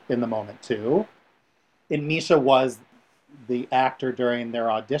themselves in the moment too. And Misha was the actor during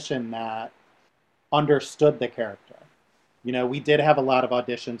their audition that understood the character. You know, we did have a lot of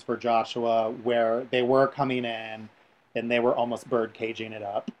auditions for Joshua where they were coming in and they were almost bird caging it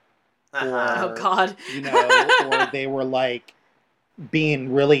up. Oh, God. You know, or they were like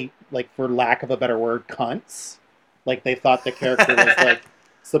being really, like, for lack of a better word, cunts. Like, they thought the character was, like,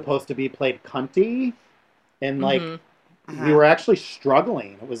 supposed to be played cunty. And, like, we were actually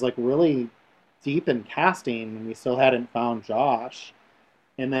struggling. It was, like, really deep in casting, and we still hadn't found Josh.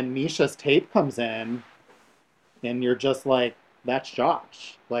 And then Misha's tape comes in, and you're just like, that's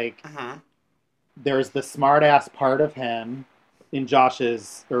Josh. Like, there's the smart-ass part of him in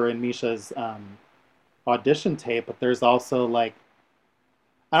Misha's audition tape, but there's also, like,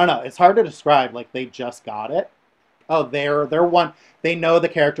 I don't know, it's hard to describe. Like, they just got it. Oh, they know the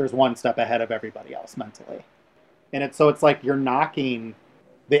character is one step ahead of everybody else mentally. And it's like you're knocking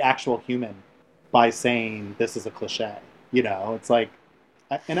the actual human by saying this is a cliche. You know, it's like,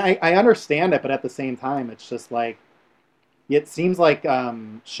 and I understand it, but at the same time, it's just like, it seems like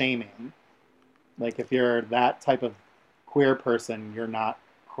shaming. Like, if you're that type of queer person, you're not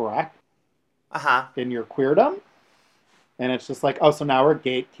correct. in your queerdom. And it's just like, oh, so now we're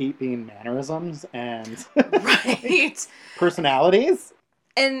gatekeeping mannerisms and Right. personalities.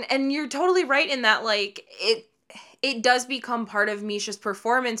 And you're totally right in that, like, it does become part of Misha's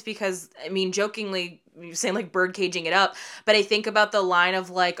performance because, I mean, jokingly, you're saying, like, bird caging it up, but I think about the line of,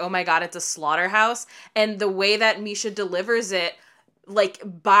 like, oh my god, it's a slaughterhouse, and the way that Misha delivers it, like,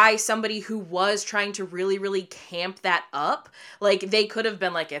 by somebody who was trying to really, really camp that up. Like, they could have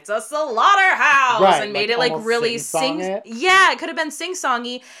been like, it's a slaughterhouse, Right, and made like, it, like, almost really sing-song it. Yeah, it could have been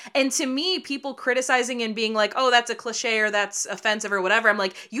sing-songy. And to me, people criticizing and being like, oh, that's a cliche or that's offensive or whatever, I'm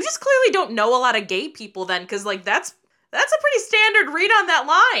like, you just clearly don't know a lot of gay people then, because, like, that's a pretty standard read on that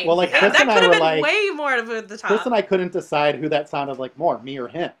line. Well, like, Chris that and I could have were been like- way more of the top. Chris and I couldn't decide who that sounded like more, me or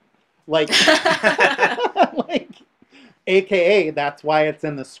him. Like, like, AKA, that's why it's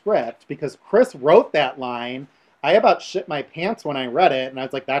in the script, because Chris wrote that line. I about shit my pants when I read it, and I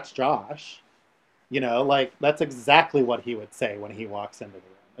was like, that's Josh. You know, like, that's exactly what he would say when he walks into the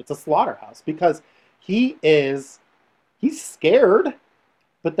room. It's a slaughterhouse, because he's scared,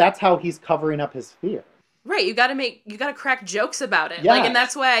 but that's how he's covering up his fear. Right, you gotta crack jokes about it. Yes. Like, and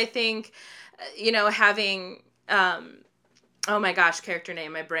that's why I think, having, oh my gosh, character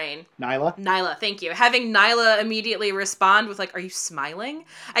name, my brain. Nyla, thank you. Having Nyla immediately respond with, like, are you smiling?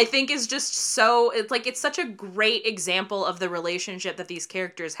 I think is just so, it's such a great example of the relationship that these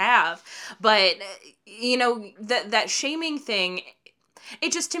characters have. But, that shaming thing,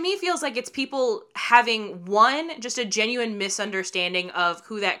 it just, to me, feels like it's people having, one, just a genuine misunderstanding of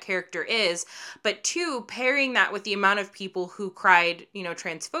who that character is, but two, pairing that with the amount of people who cried,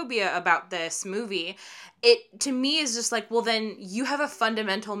 transphobia about this movie. It, to me, is just like, well, then you have a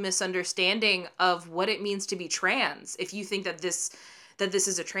fundamental misunderstanding of what it means to be trans if you think that this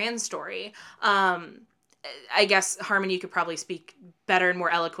is a trans story. I guess, Harmon, you could probably speak better and more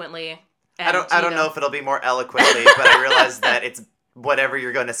eloquently. I don't know if it'll be more eloquently, but I realize that it's whatever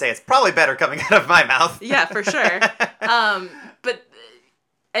you're going to say, it's probably better coming out of my mouth. Yeah, for sure. But,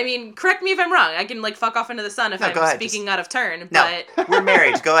 I mean, correct me if I'm wrong. I can, like, fuck off into the sun if I'm speaking out of turn. But no, we're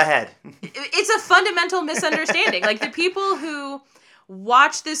married. Go ahead. It's a fundamental misunderstanding. Like, the people who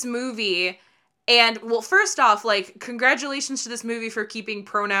watch this movie and, well, first off, like, congratulations to this movie for keeping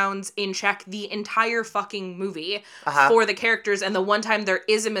pronouns in check the entire fucking movie for the characters, and the one time there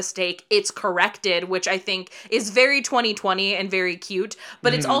is a mistake, it's corrected, which I think is very 2020 and very cute,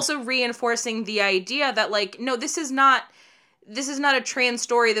 but it's also reinforcing the idea that, like, no, this is not a trans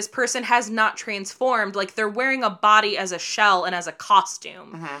story. This person has not transformed. Like, they're wearing a body as a shell and as a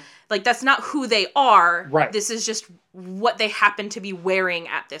costume. Like, that's not who they are. Right. This is just what they happen to be wearing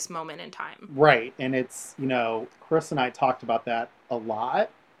at this moment in time. Right. And it's, Chris and I talked about that a lot.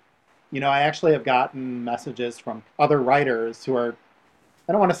 I actually have gotten messages from other writers who are,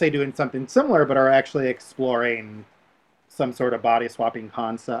 I don't want to say doing something similar, but are actually exploring some sort of body swapping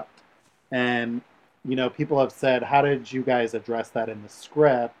concept. And, people have said, how did you guys address that in the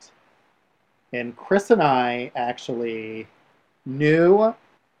script? And Chris and I actually knew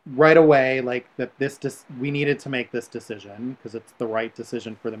right away, like, that we needed to make this decision because it's the right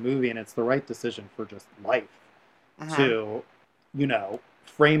decision for the movie, and it's the right decision for just life to,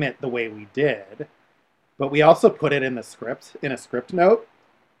 frame it the way we did. But we also put it in the script, in a script note.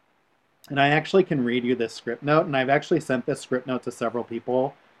 And I actually can read you this script note, and I've actually sent this script note to several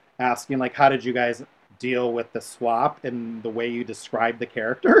people asking, like, how did you guys deal with the swap and the way you describe the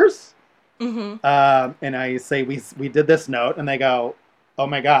characters? And I say, we did this note, and they go, oh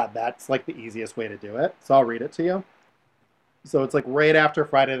my god, that's, like, the easiest way to do it. So I'll read it to you. So it's, like, right after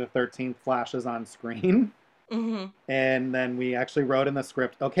Friday the 13th flashes on screen. And then we actually wrote in the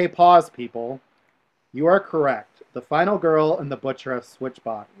script, okay, pause, people. You are correct. The final girl and the butcher have switched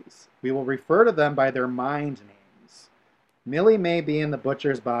bodies. We will refer to them by their mind names. Millie may be in the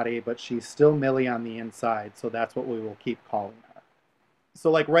butcher's body, but she's still Millie on the inside, so that's what we will keep calling her.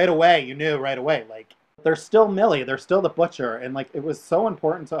 So, like, right away, you knew right away, like, they're still Millie, they're still the butcher, and, like, it was so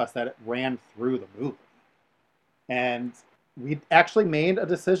important to us that it ran through the movie. And we actually made a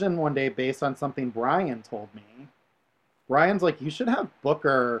decision one day based on something Brian told me. Brian's like, you should have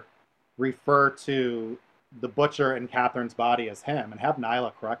Booker refer to the butcher in Catherine's body as him and have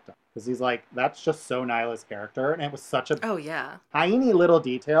Nyla correct him. Because he's like, that's just so Nyla's character. And it was such a tiny little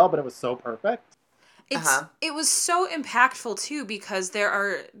detail, but it was so perfect. It was so impactful too, because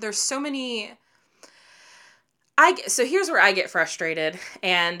there's so many. So here's where I get frustrated,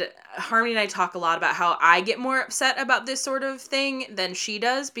 and Harmony and I talk a lot about how I get more upset about this sort of thing than she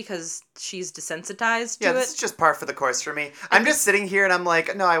does because she's desensitized to it. Yeah, this is just par for the course for me. I'm just sitting here and I'm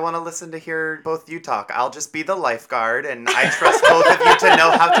like, no, I want to listen to hear both you talk. I'll just be the lifeguard, and I trust both of you to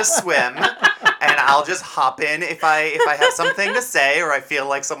know how to swim. and I'll just hop in if I have something to say or I feel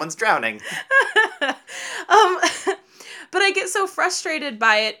like someone's drowning. But I get so frustrated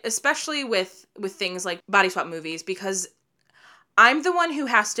by it, especially with things like body swap movies, because I'm the one who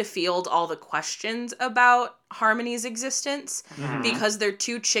has to field all the questions about Harmony's existence because they're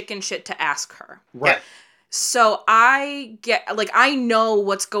too chicken shit to ask her. Right. So I know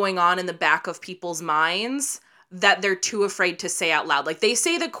what's going on in the back of people's minds that they're too afraid to say out loud. Like, they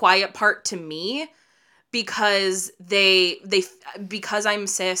say the quiet part to me because because I'm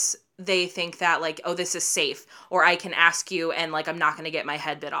cis, they think that, like, oh, this is safe, or I can ask you and, like, I'm not going to get my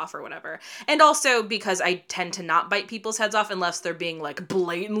head bit off or whatever. And also because I tend to not bite people's heads off unless they're being, like,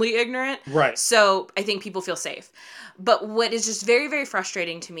 blatantly ignorant. Right. So I think people feel safe. But what is just very, very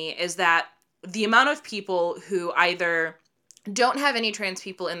frustrating to me is that the amount of people who either don't have any trans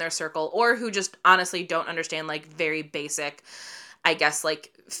people in their circle or who just honestly don't understand, like, very basic, I guess,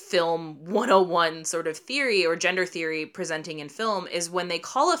 like, film 101 sort of theory or gender theory presenting in film is when they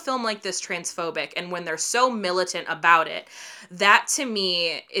call a film like this transphobic and when they're so militant about it, that to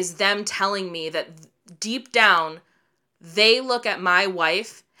me is them telling me that deep down they look at my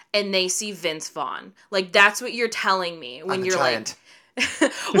wife and they see Vince Vaughn. Like, that's what you're telling me when you're giant.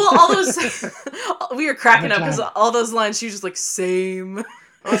 like... Well, all those... we were cracking up because all those lines, she was just like, same...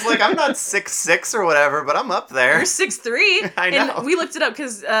 I was like, I'm not 6'6" or whatever, but I'm up there. You're 6'3". I know. And we looked it up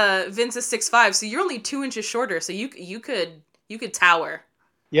because Vince is 6'5", so you're only 2 inches shorter. So you could tower.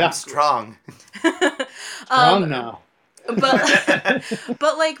 Yeah. I'm strong. Strong now.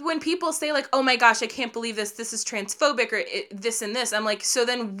 But like when people say like, oh my gosh, I can't believe this is transphobic or this and this, I'm like, so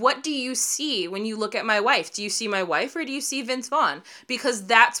then what do you see when you look at my wife? Do you see my wife or do you see Vince Vaughn? Because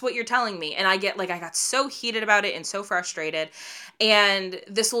that's what you're telling me. And I got so heated about it and so frustrated. And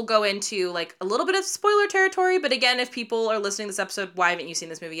this will go into like a little bit of spoiler territory, but again, if people are listening to this episode, why haven't you seen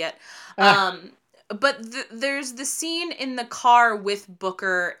this movie yet? But there's the scene in the car with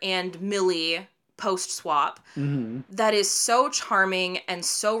Booker and Millie post-swap that is so charming and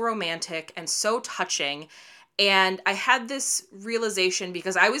so romantic and so touching. And I had this realization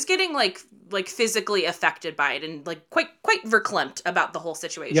because I was getting like physically affected by it and like quite verklempt about the whole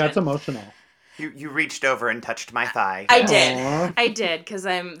situation. Yeah, it's emotional. You reached over and touched my thigh. I did because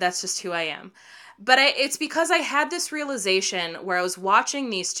that's just who I am. But it's because I had this realization where I was watching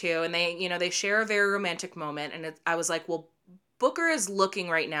these two and they share a very romantic moment. And I was like, well, Booker is looking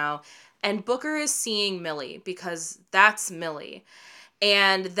right now and Booker is seeing Millie because that's Millie.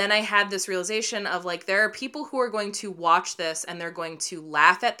 And then I had this realization of like, there are people who are going to watch this and they're going to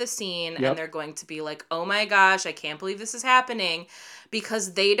laugh at the scene and they're going to be like, oh my gosh, I can't believe this is happening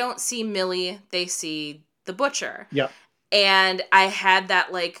because they don't see Millie, they see the butcher. Yep. And I had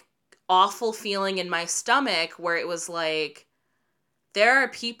that like awful feeling in my stomach where it was like, there are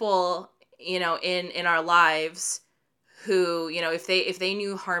people, in our lives who, if they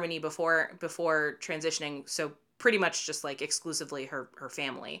knew Harmony before transitioning, so pretty much just like exclusively her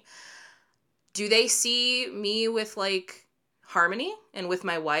family, do they see me with like Harmony and with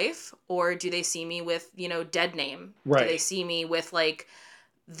my wife, or do they see me with, dead name? Right. Do they see me with like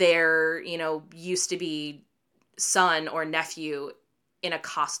their, used to be son or nephew in a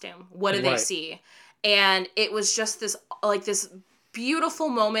costume? What do they see? And it was just this beautiful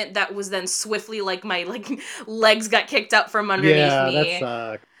moment that was then swiftly like my legs got kicked out from underneath me. Yeah, that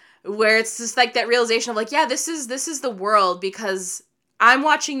sucked. Where it's just like that realization of like, yeah, this is the world, because I'm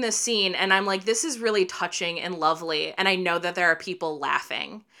watching this scene and I'm like, this is really touching and lovely, and I know that there are people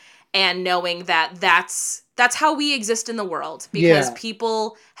laughing and knowing that that's how we exist in the world, because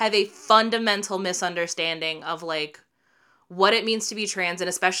people have a fundamental misunderstanding of like what it means to be trans and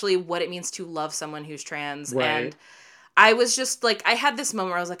especially what it means to love someone who's trans. Right. And I was just like, I had this moment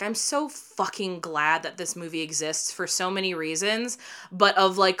where I was like, I'm so fucking glad that this movie exists for so many reasons. But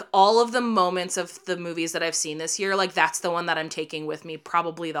of like all of the moments of the movies that I've seen this year, like that's the one that I'm taking with me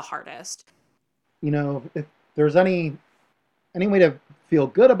probably the hardest. If there's any way to feel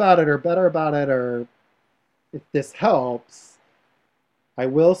good about it or better about it, or if this helps, I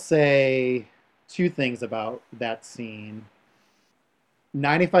will say 2 things about that scene.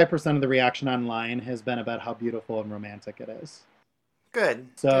 95% of the reaction online has been about how beautiful and romantic it is. Good.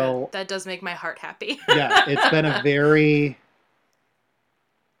 So that does make my heart happy. Yeah, it's been a very...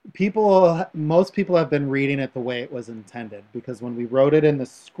 Most people have been reading it the way it was intended, because when we wrote it in the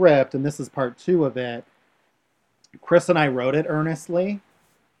script, and this is part 2 of it, Chris and I wrote it earnestly.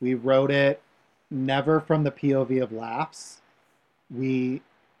 We wrote it never from the POV of laughs. We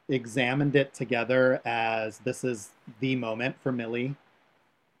examined it together as this is the moment for Millie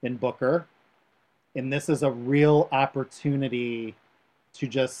and Booker, and this is a real opportunity to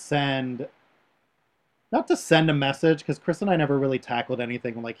just send not to send a message, because Chris and I never really tackled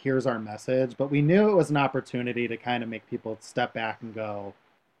anything like, here's our message, but we knew it was an opportunity to kind of make people step back and go,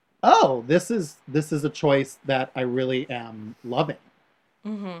 oh, this is a choice that I really am loving.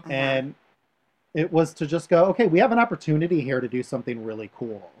 Mm-hmm. And it was to just go, okay, we have an opportunity here to do something really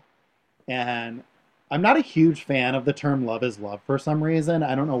cool. And I'm not a huge fan of the term love is love for some reason.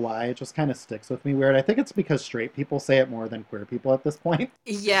 I don't know why. It just kind of sticks with me weird. I think it's because straight people say it more than queer people at this point.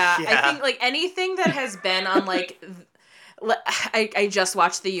 Yeah, I Yeah. think like anything that has been on like I just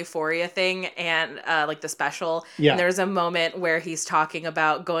watched the Euphoria thing and like the special, Yeah. and there's a moment where he's talking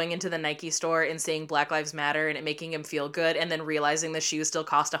about going into the Nike store and seeing Black Lives Matter and it making him feel good, and then realizing the shoes still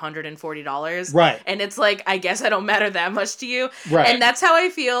cost $140. Right. And it's like, I guess I don't matter that much to you. Right. And that's how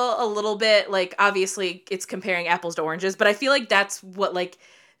I feel a little bit. Like, obviously it's comparing apples to oranges, but I feel like that's what like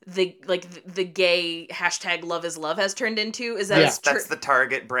the gay hashtag love is love has turned into, is that Yeah. it's That's the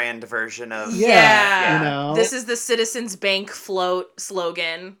Target brand version of. Yeah. You know? This is the Citizens Bank float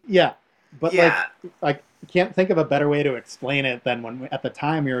slogan. Yeah. But Yeah. like, I can't think of a better way to explain it than when at the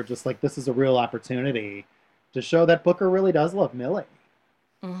time we were just like, this is a real opportunity to show that Booker really does love Millie.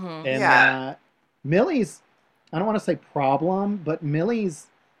 Mm-hmm. And Yeah. Millie's, I don't want to say problem, but Millie's,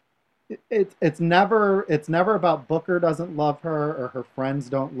 it's never about Booker doesn't love her or her friends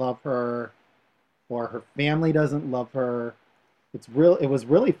don't love her or her family doesn't love her. It was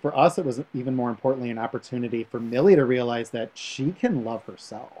really, for us, it was even more importantly an opportunity for Millie to realize that she can love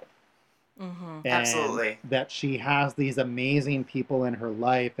herself. Mm-hmm. And Absolutely. that she has these amazing people in her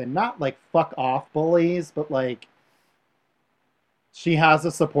life, and not like fuck off bullies, but like she has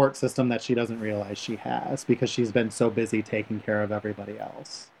a support system that she doesn't realize she has because she's been so busy taking care of everybody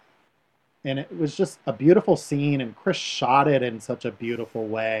else. And it was just a beautiful scene, and Chris shot it in such a beautiful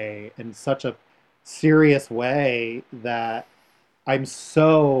way, in such a serious way, that I'm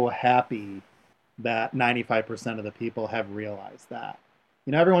so happy that 95% of the people have realized that.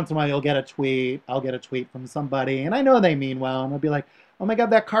 You know, every once in a while you'll get a tweet, I'll get a tweet from somebody, and I know they mean well, and they'll be like, oh my God,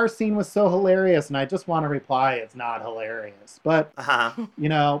 that car scene was so hilarious, and I just want to reply, it's not hilarious. But, Uh-huh. you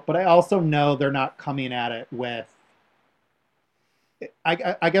know, but I also know they're not coming at it with,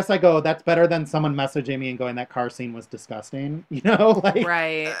 I guess I go, that's better than someone messaging me and going, that car scene was disgusting, you know, like,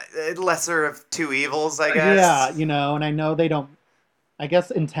 Right. Lesser of two evils, I guess. yeah, you know, and I know they don't, I guess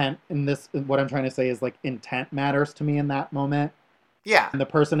intent in this, what I'm trying to say is like intent matters to me in that moment. Yeah. And the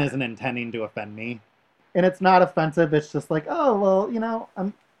person isn't intending to offend me. And it's not offensive. It's just like, oh, well, you know,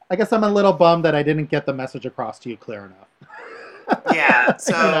 I guess I'm a little bummed that I didn't get the message across to you clear enough. Yeah.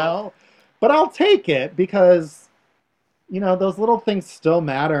 So. You know? But I'll take it because, you know, those little things still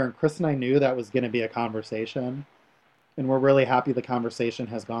matter. And Chris and I knew that was going to be a conversation. And we're really happy the conversation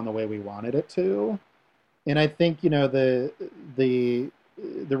has gone the way we wanted it to. And I think, you know, the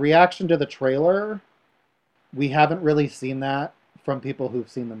reaction to the trailer, we haven't really seen that from people who've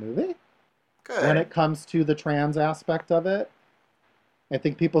seen the movie. Good. When it comes to the trans aspect of it, I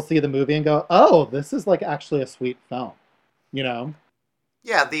think people see the movie and go, oh, this is like actually a sweet film, you know?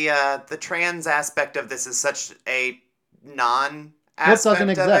 Yeah, the trans aspect of this is such a This non-aspect doesn't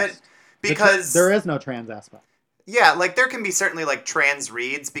of exist. it. Because there is no trans aspect. yeah, like there can be certainly like trans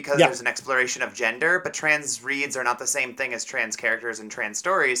reads because Yeah. there's an exploration of gender, but trans reads are not the same thing as trans characters and trans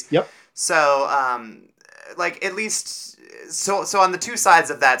stories. Yep. So, like at least so on the two sides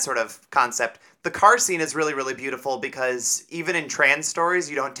of that sort of concept, the car scene is really, really beautiful because even in trans stories,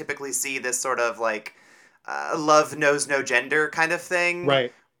 you don't typically see this sort of like love knows no gender kind of thing.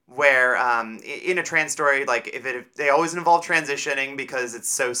 Right. Where in a trans story, like if they always involve transitioning because it's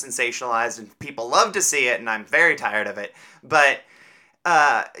so sensationalized and people love to see it, and I'm very tired of it. But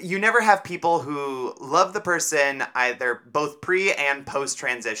you never have people who love the person either both pre and post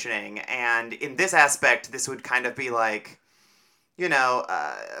transitioning. And in this aspect, this would kind of be like, you know,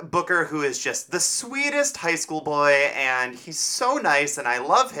 Booker, who is just the sweetest high school boy, and he's so nice, and I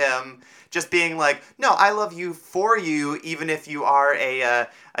love him. Just being like, no, I love you for you, even if you are a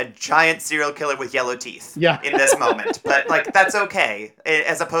giant serial killer with yellow teeth. Yeah. In this moment, but like that's okay,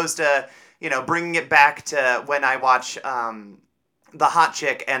 as opposed to, you know, bringing it back to when I watch The Hot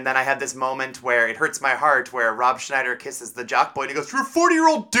Chick, and then I had this moment where it hurts my heart, where Rob Schneider kisses the jock boy, and he goes, "You're a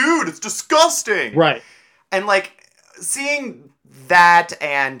 40-year-old dude. It's disgusting." Right. And like seeing that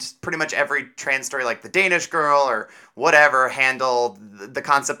and pretty much every trans story, like The Danish Girl or whatever, handle the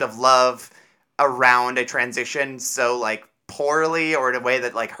concept of love around a transition so like poorly or in a way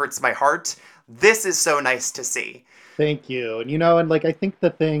that like hurts my heart. This is so nice to see. Thank you. And, you know, and like, I think the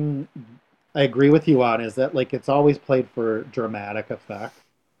thing I agree with you on is that like, it's always played for dramatic effect.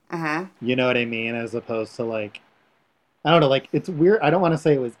 Mm-hmm. You know what I mean? As opposed to like, I don't know, like it's weird. I don't want to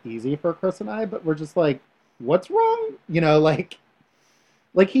say it was easy for Chris and I, but we're just like, what's wrong?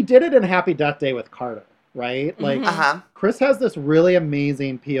 Like he did it in Happy Death Day with Carter, right? Like Mhm. Uh-huh. Chris has this really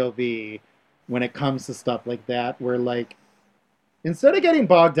amazing POV when it comes to stuff like that, where like instead of getting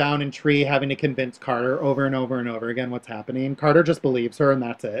bogged down in Tree having to convince Carter over and over and over again what's happening, Carter just believes her and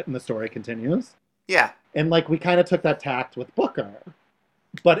that's it, and the story continues. Yeah. And like we kind of took that tact with Booker,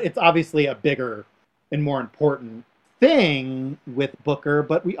 but it's obviously a bigger and more important thing with Booker.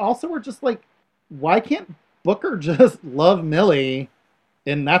 But we also were just like, why can't Booker just love Millie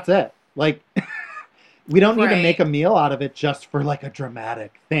and that's it? Like, we don't need to make a Right. meal out of it just for like a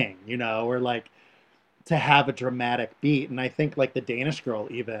dramatic thing, or like to have a dramatic beat. And I think like the Danish Girl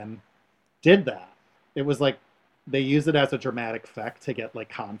even did that. It was like they use it as a dramatic effect to get like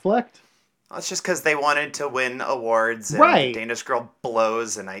conflict. Well, it's just because they wanted to win awards, and the Right. Danish Girl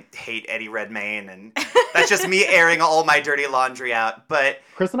blows, and I hate Eddie Redmayne, and that's just me airing all my dirty laundry out. But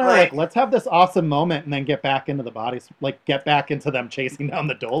Chris and I are like, let's have this awesome moment and then get back into the bodies, like get back into them chasing down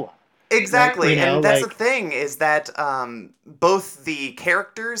the Dola. exactly, Like, and that's like, the thing is that both the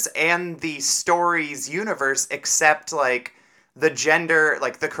characters and the story's universe accept like the gender,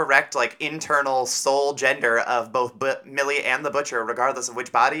 like the correct like internal soul gender of both Millie and the Butcher, regardless of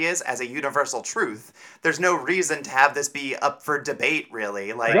which body is, as a universal truth. There's no reason to have this be up for debate,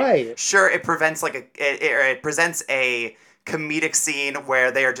 really. Like, right. sure, it prevents like it presents a comedic scene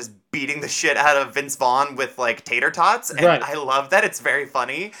where they are just beating the shit out of Vince Vaughn with like tater tots, and Right. I love that. It's very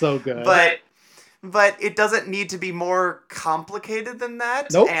funny. So good. But it doesn't need to be more complicated than that.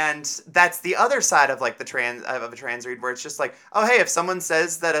 Nope. And that's the other side of like the trans of a trans read, where it's just like, oh hey, if someone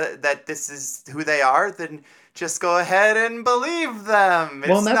says that this is who they are, then just go ahead and believe them. It's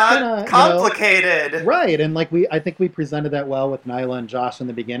Well, and that's not kinda, complicated. Right. And like I think we presented that well with Nyla and Josh in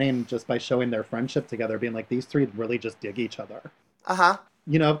the beginning, just by showing their friendship together, being like, these three really just dig each other. Uh-huh.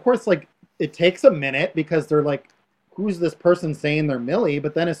 Of course, like it takes a minute because they're like, who's this person saying they're Millie?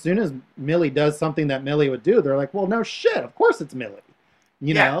 But then as soon as Millie does something that Millie would do, they're like, well, no shit, of course it's Millie.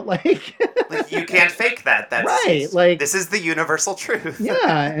 Yeah. Like Like you can't fake that. That's right. Like this is the universal truth.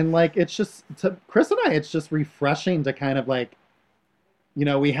 yeah, and like it's just to Chris and I, it's just refreshing to kind of like,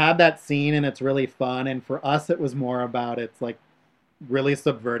 we had that scene and it's really fun, and for us it was more about it's like really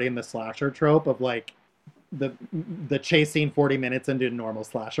subverting the slasher trope of like the chasing 40 minutes into a normal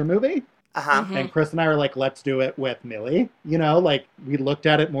slasher movie. Uh-huh. Mhm. And Chris and I were like, let's do it with Millie. Like we looked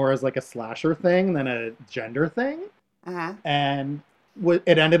at it more as like a slasher thing than a gender thing. Uh-huh. And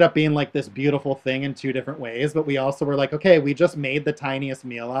it ended up being like this beautiful thing in two different ways. But we also were like, okay, we just made the tiniest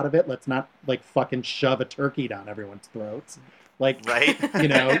meal out of it. Let's not like fucking shove a turkey down everyone's throats. Like, Right.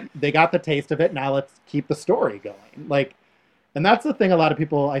 they got the taste of it. Now let's keep the story going. Like, and that's the thing a lot of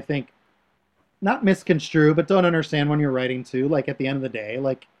people, I think, not misconstrue, but don't understand when you're writing too. Like at the end of the day,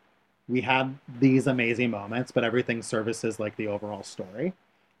 like, we have these amazing moments, but everything services like the overall story,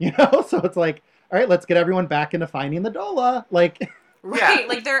 So it's like, all right, let's get everyone back into finding the Dola. Like, Right. Yeah.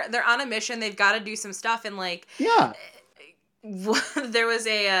 Like they're on a mission. They've got to do some stuff, and like yeah, there was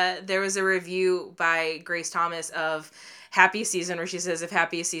a review by Grace Thomas of Happy Season where she says if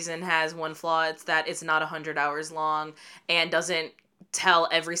Happy Season has one flaw, it's that it's not 100 hours long and doesn't tell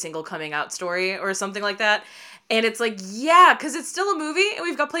every single coming out story or something like that. And it's like, yeah, because it's still a movie and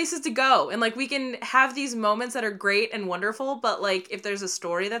we've got places to go. And like we can have these moments that are great and wonderful, but like if there's a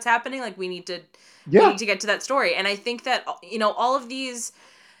story that's happening, like we need to get to that story. And I think that, all of these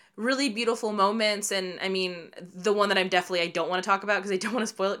really beautiful moments, and I mean, the one that I don't want to talk about because I don't want to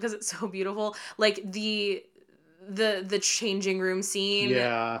spoil it because it's so beautiful. Like the changing room scene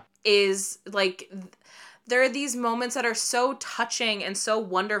yeah, is like there are these moments that are so touching and so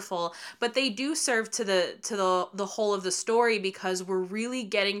wonderful, but they do serve to the whole of the story because we're really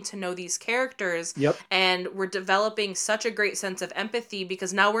getting to know these characters. Yep. And we're developing such a great sense of empathy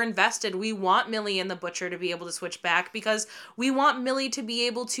because now we're invested. We want Millie and the Butcher to be able to switch back because we want Millie to be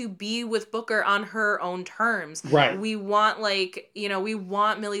able to be with Booker on her own terms. Right. We want we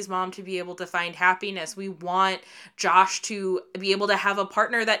want Millie's mom to be able to find happiness. We want Josh to be able to have a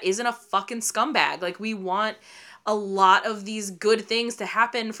partner that isn't a fucking scumbag. Like we want a lot of these good things to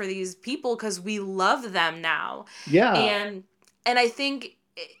happen for these people because we love them now. Yeah. And I think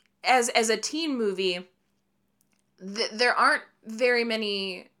as a teen movie, there aren't very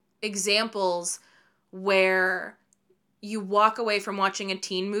many examples where you walk away from watching a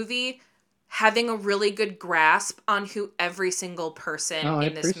teen movie having a really good grasp on who every single person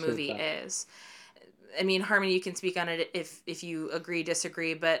in this movie is. I mean, Harmony, you can speak on it if you agree,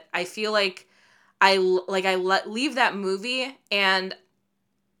 disagree, but I feel like I leave that movie and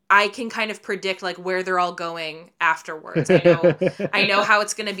I can kind of predict like where they're all going afterwards. I know how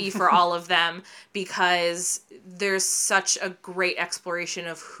it's going to be for all of them because there's such a great exploration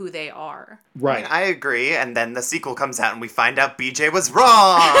of who they are. Right. I mean, I agree. And then the sequel comes out and we find out BJ was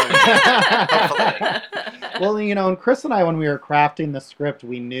wrong. Well, and Chris and I, when we were crafting the script,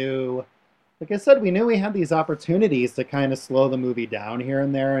 we knew, like I said, we knew we had these opportunities to kind of slow the movie down here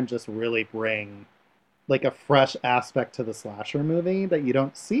and there and just really bring like a fresh aspect to the slasher movie that you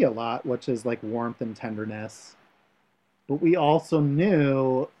don't see a lot, which is like warmth and tenderness. But we also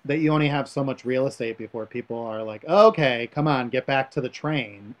knew that you only have so much real estate before people are like, okay, come on, get back to the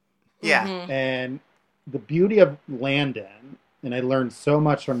train. Yeah. Mm-hmm. And the beauty of Landon, and I learned so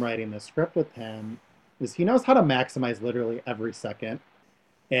much from writing this script with him, is he knows how to maximize literally every second.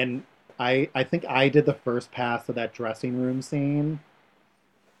 And I think I did the first pass of that dressing room scene,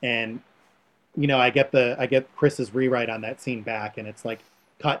 and I get Chris's rewrite on that scene back, and it's like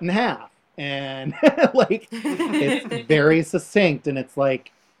cut in half, and like it's very succinct, and it's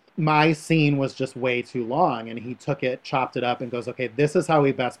like my scene was just way too long, and he took it, chopped it up, and goes, okay, this is how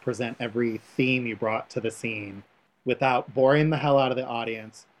we best present every theme you brought to the scene without boring the hell out of the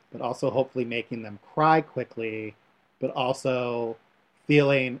audience, but also hopefully making them cry quickly, but also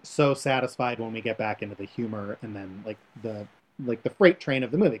feeling so satisfied when we get back into the humor and then like the freight train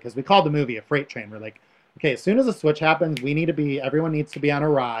of the movie, because we called the movie a freight train. We're like, okay, as soon as a switch happens, everyone needs to be on a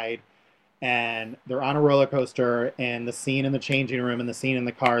ride, and they're on a roller coaster, and the scene in the changing room and the scene in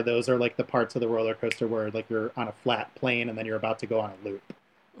the car, those are like the parts of the roller coaster where like you're on a flat plane and then you're about to go on a loop.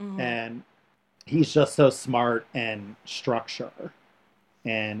 Mm-hmm. And he's just so smart and structure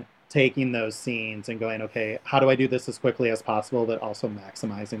and taking those scenes and going, okay, how do I do this as quickly as possible, but also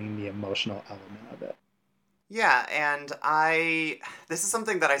maximizing the emotional element of it. Yeah, and this is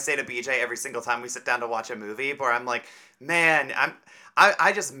something that I say to BJ every single time we sit down to watch a movie, where I'm like, man,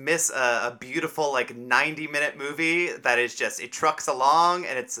 I just miss a beautiful like 90-minute movie that is just, it trucks along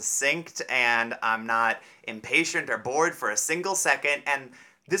and it's succinct and I'm not impatient or bored for a single second. And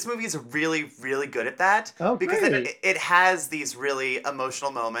this movie is really, really good at that. Oh, because great. it has these really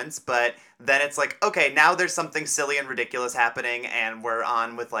emotional moments, but then it's like, okay, now there's something silly and ridiculous happening, and we're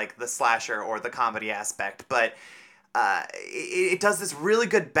on with like the slasher or the comedy aspect. But it does this really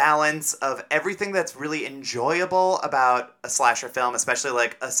good balance of everything that's really enjoyable about a slasher film, especially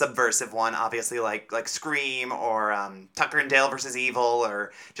like a subversive one, obviously like Scream or Tucker and Dale versus Evil,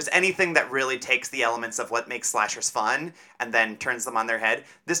 or just anything that really takes the elements of what makes slashers fun and then turns them on their head.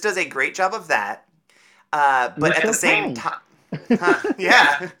 This does a great job of that. But at the same time,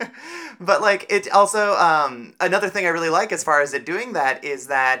 yeah. But like it also, another thing I really like as far as it doing that is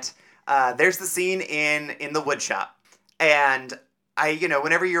that there's the scene in the wood shop. And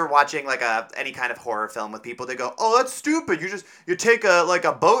whenever you're watching like any kind of horror film with people, they go, "Oh, that's stupid. You take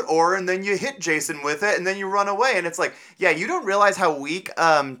a boat oar and then you hit Jason with it and then you run away." And it's like, yeah, you don't realize how weak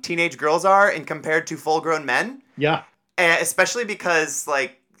teenage girls are in compared to full-grown men. Yeah. Especially because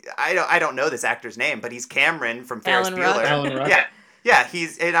like I don't know this actor's name, but he's Cameron from Ferris Alan Bueller. Ruck. Alan Ruck. Yeah. Yeah,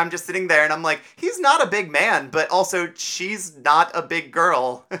 and I'm just sitting there and I'm like, he's not a big man, but also she's not a big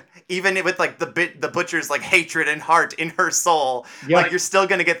girl. Even with like the butcher's like hatred and heart in her soul, Yeah. like you're still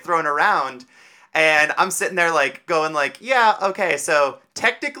gonna get thrown around. And I'm sitting there like going like, yeah, okay, so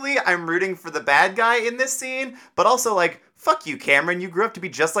technically I'm rooting for the bad guy in this scene, but also like, fuck you, Cameron, you grew up to be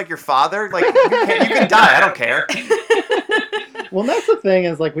just like your father. Like you can die, I don't care. Well, that's the thing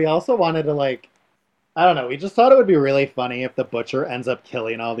is like we also wanted to like, I don't know, we just thought it would be really funny if the butcher ends up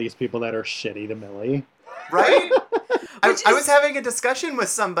killing all these people that are shitty to Millie. Right? I was having a discussion with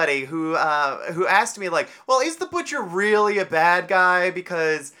somebody who asked me like, well, is the butcher really a bad guy?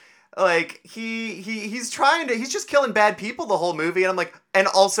 Because like he's just killing bad people the whole movie, and I'm like, and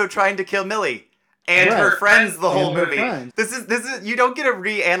also trying to kill Millie and her Right. friends the whole And her movie. friends. This is you don't get to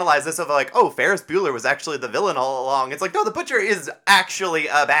reanalyze this of like, oh, Ferris Bueller was actually the villain all along. It's like, no, the butcher is actually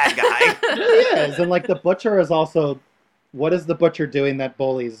a bad guy. It really is. And like the butcher is also, what is the butcher doing that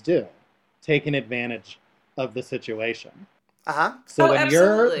bullies do? Taking advantage of the situation. Uh-huh. So Oh, when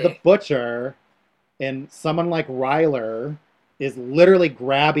you're absolutely. the butcher and someone like Ryler is literally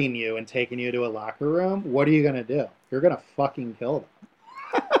grabbing you and taking you to a locker room, what are you going to do? You're going to fucking kill them.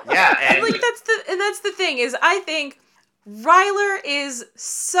 Yeah, And and like that's the thing is I think Ryler is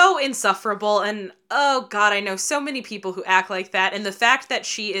so insufferable, and oh god, I know so many people who act like that, and the fact that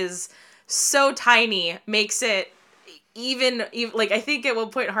she is so tiny makes it even like I think at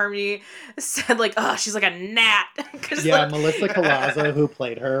one point Harmony said like, oh, she's like a gnat. 'Cause, Yeah, like, Melissa Collazo, who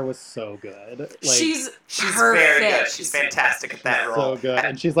played her, was so good. Like, she's she's perfect. very good. She's fantastic at that role. so good.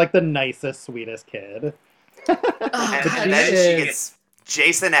 And she's like the nicest, sweetest kid. Oh, And But God, she then is- she gets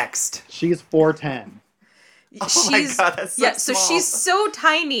Jason X. She's 4'10". Oh my God, that's so so small. she's so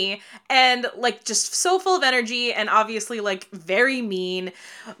tiny and like just so full of energy and obviously like very mean.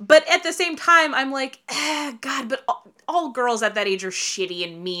 But at the same time, I'm like, God, but all girls at that age are shitty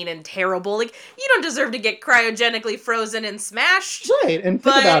and mean and terrible. Like, you don't deserve to get cryogenically frozen and smashed. Right, and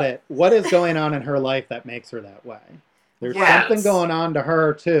think about it. What is going on in her life that makes her that way? There's Right. something going on to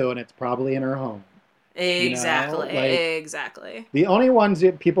her too, and it's probably in her home. Exactly. You know, like, Exactly. The only ones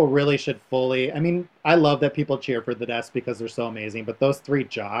that people really should fully, I mean, I love that people cheer for the Deaths because they're so amazing, but those 3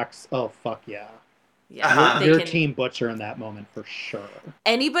 jocks, oh, fuck yeah. Yeah. Uh-huh. They You're can, Team Butcher in that moment for sure.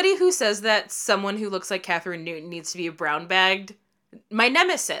 anybody who says that someone who looks like Catherine Newton needs to be brown bagged, my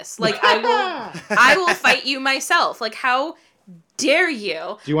nemesis. Like, I will fight you myself. Like, how dare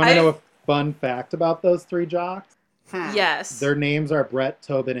you? Do you want to know a fun fact about those 3 jocks? Yes. Their names are Brett,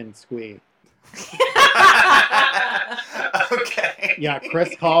 Tobin, and Squee. Okay. Yeah,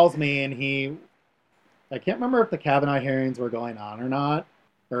 Chris calls me and I can't remember if the Kavanaugh hearings were going on or not,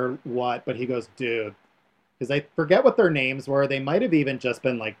 or what, but he goes, dude, because I forget what their names were. They might have even just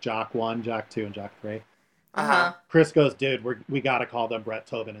been like Jock 1, Jock 2, and Jock 3. Uh-huh. Chris goes, dude, we got to call them Brett,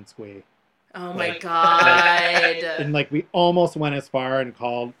 Tobin, and Squee. Oh my God. And like we almost went as far and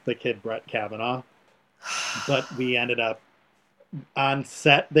called the kid Brett Kavanaugh, but we ended up on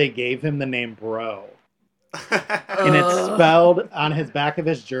set. They gave him the name Bro, and it's spelled on his back of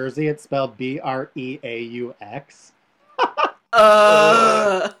his jersey. It's spelled Breaux.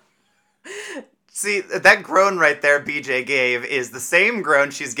 See, that groan right there BJ gave is the same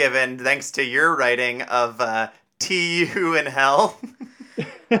groan she's given thanks to your writing of TU in hell.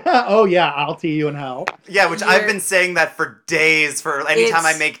 Oh yeah, I'll tee you in hell. Yeah, which I've been saying that for days for anytime I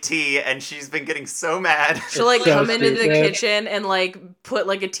It's- make tea, and she's been getting so mad. She'll like So come into the stupid. kitchen and like put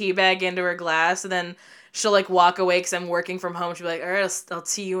like a tea bag into her glass, and then she'll like walk away because I'm working from home. She'll be like, "All right, I'll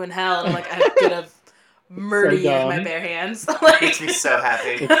see you in hell." And I'm like, I'm gonna murder you with my dumb. bare hands. Makes me so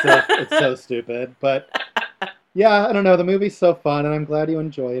happy. It's so stupid. But yeah, I don't know. The movie's so fun, and I'm glad you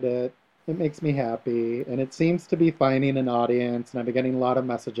enjoyed it. It makes me happy, and it seems to be finding an audience. And I've been getting a lot of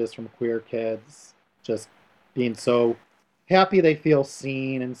messages from queer kids, just being so happy they feel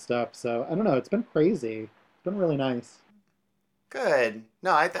seen and stuff. So I don't know. It's been crazy. It's been really nice. Good.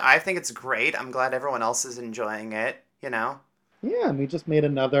 No, I think it's great. I'm glad everyone else is enjoying it, you know? Yeah, and we just made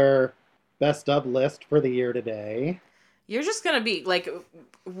another best of list for the year today. You're just gonna be like,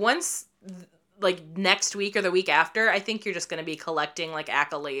 once like next week or the week after, I think you're just gonna be collecting like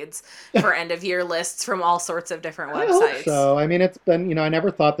accolades for end of year lists from all sorts of different I websites. hope so. I mean, it's been, I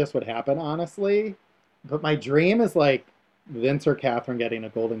never thought this would happen, honestly. But my dream is like Vince or Catherine getting a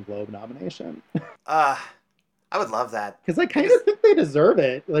Golden Globe nomination. I would love that. Because I kind of think they deserve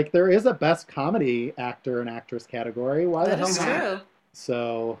it. Like, there is a best comedy actor and actress category. Why the That hell is not? true.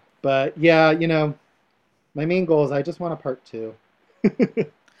 So, but yeah, my main goal is I just want a part 2.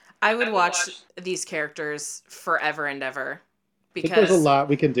 I would watch these characters forever and ever. I Because think there's a lot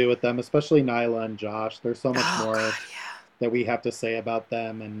we can do with them, especially Nyla and Josh. There's so much Oh, more God, yeah. that we have to say about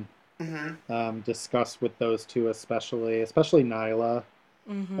them and Mm-hmm. discuss with those two, especially Nyla.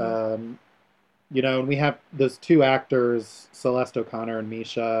 Mhm. And we have those 2 actors, Celeste O'Connor and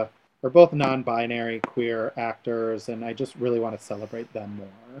Misha, are both non-binary queer actors, and I just really want to celebrate them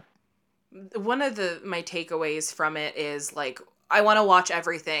more. One of my takeaways from it is like, I want to watch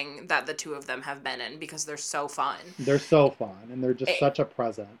everything that the 2 of them have been in because they're so fun. They're so fun, and they're just such a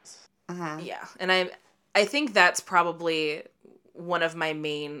presence. Mm-hmm. Yeah, and I think that's probably one of my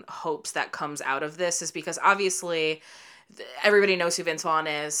main hopes that comes out of this, is because obviously everybody knows who Vince Vaughn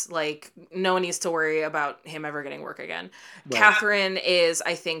is. Like, no one needs to worry about him ever getting work again. Right. Catherine is,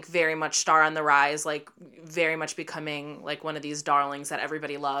 I think, very much star on the rise, like very much becoming like one of these darlings that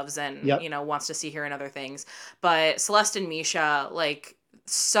everybody loves and Yep. wants to see her in other things. But Celeste and Misha, like,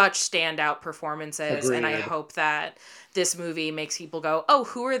 such standout performances, and I Agreed. hope that this movie makes people go, oh,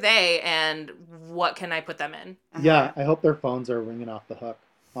 who are they and what can I put them in? Yeah, I hope their phones are ringing off the hook,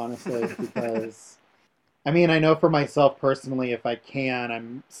 honestly, because I mean, I know for myself personally, if I can,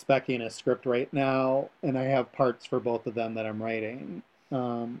 I'm speccing a script right now, and I have parts for both of them that I'm writing.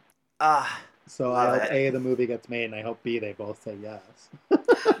 So I Love hope it. A, the movie gets made, and I hope B, they both say yes.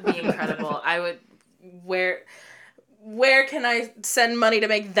 Be incredible. I would, where can I send money to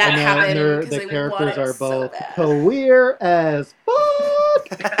make that And then happen? the 'Cause I would want characters it are so both bad. queer as fuck.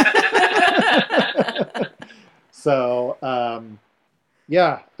 So,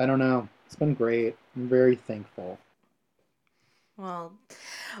 yeah, I don't know. It's been great. I'm very thankful. Well,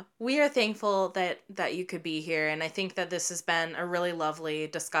 we are thankful that you could be here, and I think that this has been a really lovely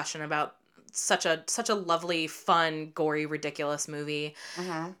discussion about such a lovely, fun, gory, ridiculous movie.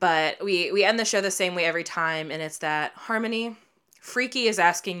 Mm-hmm. But we end the show the same way every time, and it's that, Harmony, Freaky is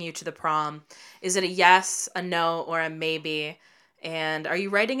asking you to the prom. Is it a yes, a no, or a maybe? And are you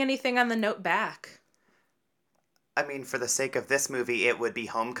writing anything on the note back? I mean, for the sake of this movie, it would be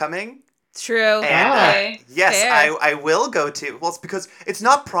Homecoming. True. And Okay. yes, Fair. I will go to. Well, it's because it's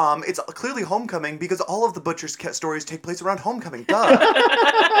not prom. It's clearly Homecoming because all of the Butcher's stories take place around Homecoming. Duh.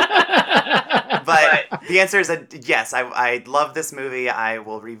 But the answer is a yes. I love this movie. I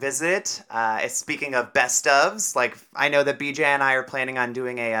will revisit it. Speaking of best ofs, like I know that BJ and I are planning on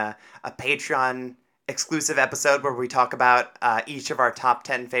doing a Patreon exclusive episode where we talk about each of our top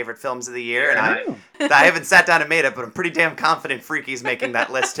 10 favorite films of the year. And I haven't sat down and made it, but I'm pretty damn confident Freaky's making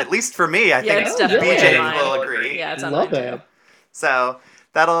that list. At least for me, I think it's definitely on BJ mine. will agree. Yeah, it's on Love mine it. too. So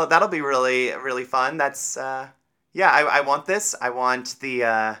that'll be really, really fun. That's I want this. I want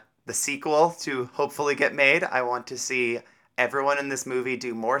the sequel to hopefully get made. I want to see everyone in this movie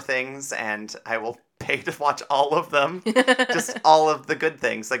do more things, and I will pay to watch all of them. Just all of the good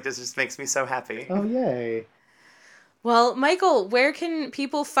things. Like, this just makes me so happy. Oh, yay. Well, Michael, where can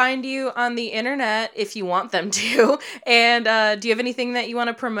people find you on the internet if you want them to? And do you have anything that you want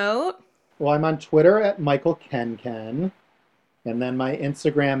to promote? Well, I'm on Twitter at Michael Ken. And then my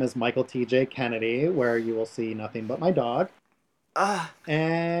Instagram is Michael TJ Kennedy, where you will see nothing but my dog.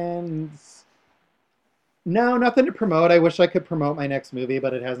 And no, nothing to promote. I wish I could promote my next movie,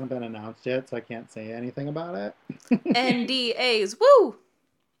 but it hasn't been announced yet, so I can't say anything about it. NDAs, woo!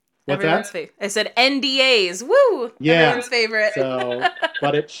 What's Everyone's that? favorite. I said NDAs, woo! Yeah. Everyone's favorite. So,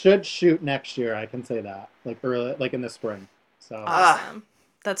 but it should shoot next year. I can say that, like early, like in the spring. So, Awesome.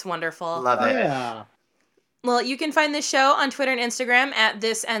 That's wonderful. Love it. yeah. Well, you can find this show on Twitter and Instagram at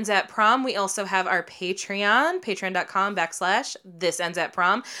This Ends at Prom. We also have our Patreon,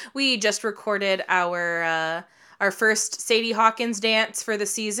 patreon.com/ThisEndsAtProm. We just recorded our first Sadie Hawkins dance for the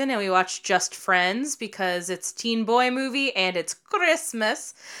season, and we watched Just Friends because it's teen boy movie and it's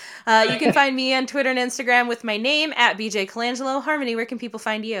Christmas. You can find me on Twitter and Instagram with my name at BJ Colangelo. Harmony, where can people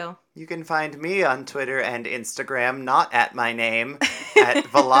find you? You can find me on Twitter and Instagram, not at my name, at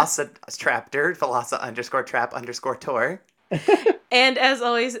Velocitraptor, Veloca_trap_tour. And as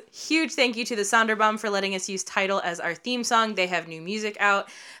always, huge thank you to the Sonderbomb for letting us use Tidal as our theme song. They have new music out.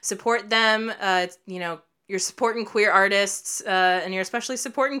 Support them. You're supporting queer artists, and you're especially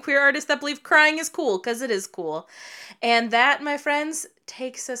supporting queer artists that believe crying is cool, because it is cool. And that, my friends,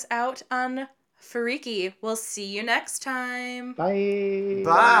 takes us out on Freaky. We'll see you next time. Bye.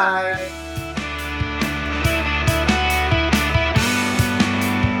 Bye.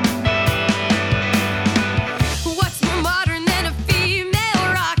 What's more modern than a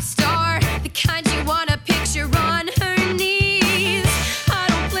female rock star? The kind you wanna picture on her knees. I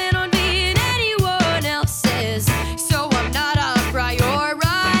don't plan on being anyone else's, so I'm not a priority.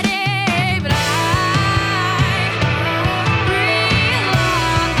 But I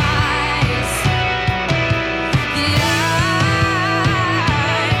realize that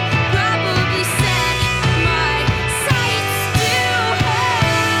I probably set my sights too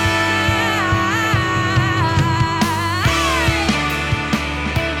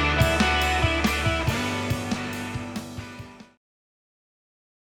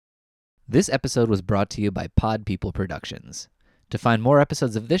This episode was brought to you by Pod People Productions. To find more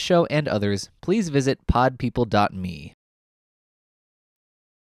episodes of this show and others, please visit podpeople.me.